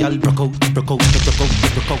 Good body girl, broke out.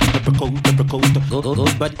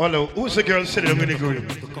 Good body. Hello, who's the girl sitting in the room?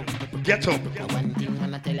 Get up.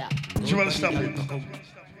 You wanna stop it?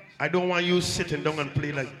 I don't want you sitting down and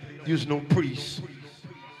play like you's no priest.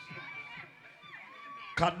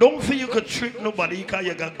 Cause don't feel you could trick nobody cause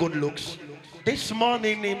you got good looks. This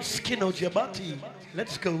morning named Skin Out Your Body.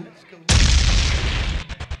 Let's go.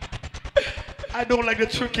 I don't like the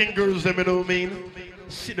tricking girls, them, you know what I mean?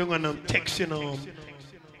 Sit down and texting them.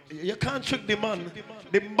 You can't trick the man.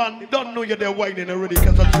 The man don't know you're there whining already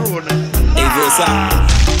because I'm throwing it. Hey, Versa,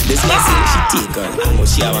 this message she take on, but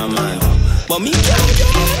she have a man. But me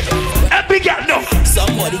can't. Every girl know.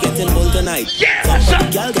 Somebody getting bull tonight. Yeah,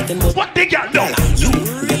 somebody girl getting bull. What they got know? You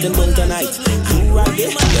getting bull tonight. You right there.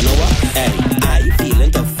 You know what? Hey, I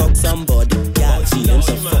feeling to fuck somebody. Girl feeling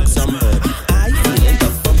to fuck somebody. I feeling to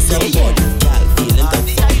fuck somebody. Girl feeling to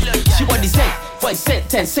fuck. She want the say, voice set,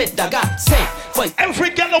 10 set, daga, say, voice. Every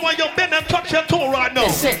girl want your bed and touch your toe right now.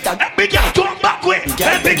 Set, daga. Every girl turn back way.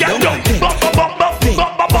 Every girl do. Bum bum bum bum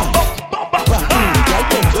bum bum bum bum bum bum. Girl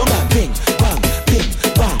bend down and ping, bang, ping,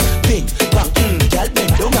 bang, ping, bang. Girl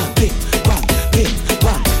bend down and ping, bang, ping,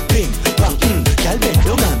 bang, ping, bang. Girl bend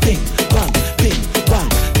down and ping, bang, ping, bang,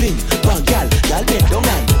 ping, bang. Girl bend down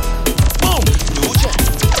and boom, no jump.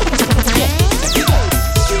 Yeah.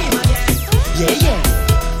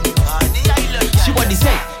 She want the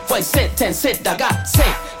say, voice set, 10 set, daga,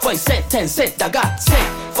 say, voice set, 10 set, daga, say,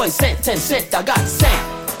 voice set, 10 set, daga, say.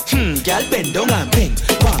 Girl bend down and ping,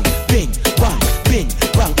 bang, ping, bang, ping,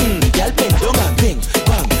 bang. Girl bend down and ping,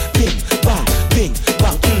 bang, ping, bang, ping,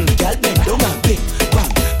 bang. Girl bend down and ping,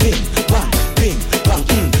 bang, ping, bang, ping, bang.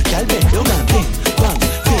 Girl bend down and ping, bang,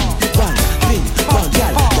 ping, bang, ping, bang.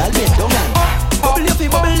 Girl bend down and bubble it,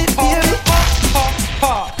 baby.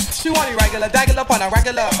 She want it regular on a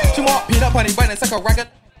regular. She want peanut on it, but it's like a regular.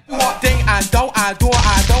 She want ding and don't, I do,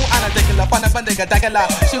 and a diggler on a bandiga daggler.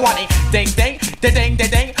 She want it ding, ding, ding, ding,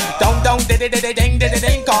 ding, don't, ding, ding,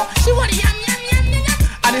 ding, call. She want it yum,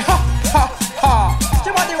 and it ha.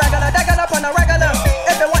 She want the regular on a regular.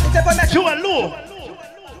 If they want the tip of me, you are low.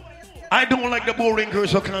 I don't like the boring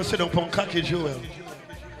girls who can't sit down from cocky Joel.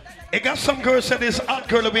 It got some girls said this hot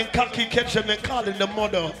girl who been cocky catch them and calling the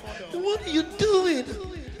mother. What are you doing?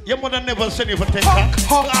 Your mother never sent you for TikTok.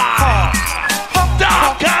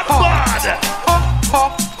 Dark and bad.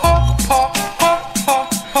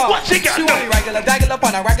 What she got? She want it regular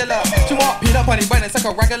on a regular. She want peanut on it, but it's like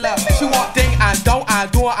a regular. She want ding and don't, and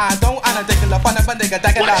a diggler on a bandiga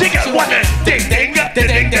daggler. What she got? What ding, ding, don't,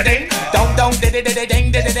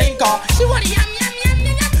 ding, call. She want it yum,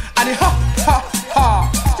 and it ha.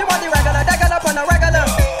 She want the regular on a regular.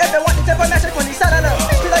 If they want the tip of message when he cellular.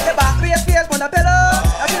 She like the back, 3 SPs on a pillow.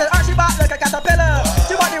 She the archie back like a caterpillar.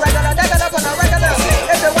 She want the regular on a regular.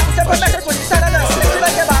 If they want the tip of message when he cellular. She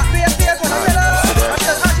like the back, 3 SPs on a pillow. She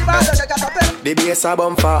the archie back like a caterpillar. The bass a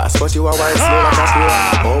bump fast, but you a wine slow like a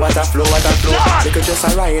slow. Oh, what a flow. They could just a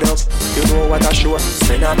ride up. You know what a show.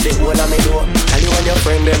 Send up the whole of me door. And you and your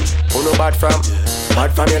friend them, who no bad from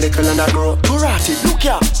your little and a grow. Karate, look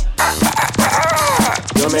ya.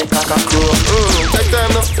 You make caca crow. Take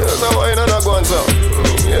time now, here's a wine and a guan so.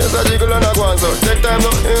 Here's a jiggle and a guan so. Take time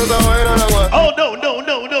now, here's a wine and a guan. Oh no.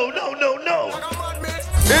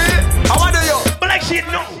 How do you? But I see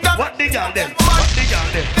no. What the girl them?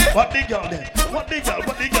 What the girl no?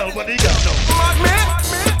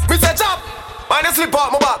 Me say chop, man, you slip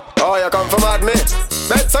out my back.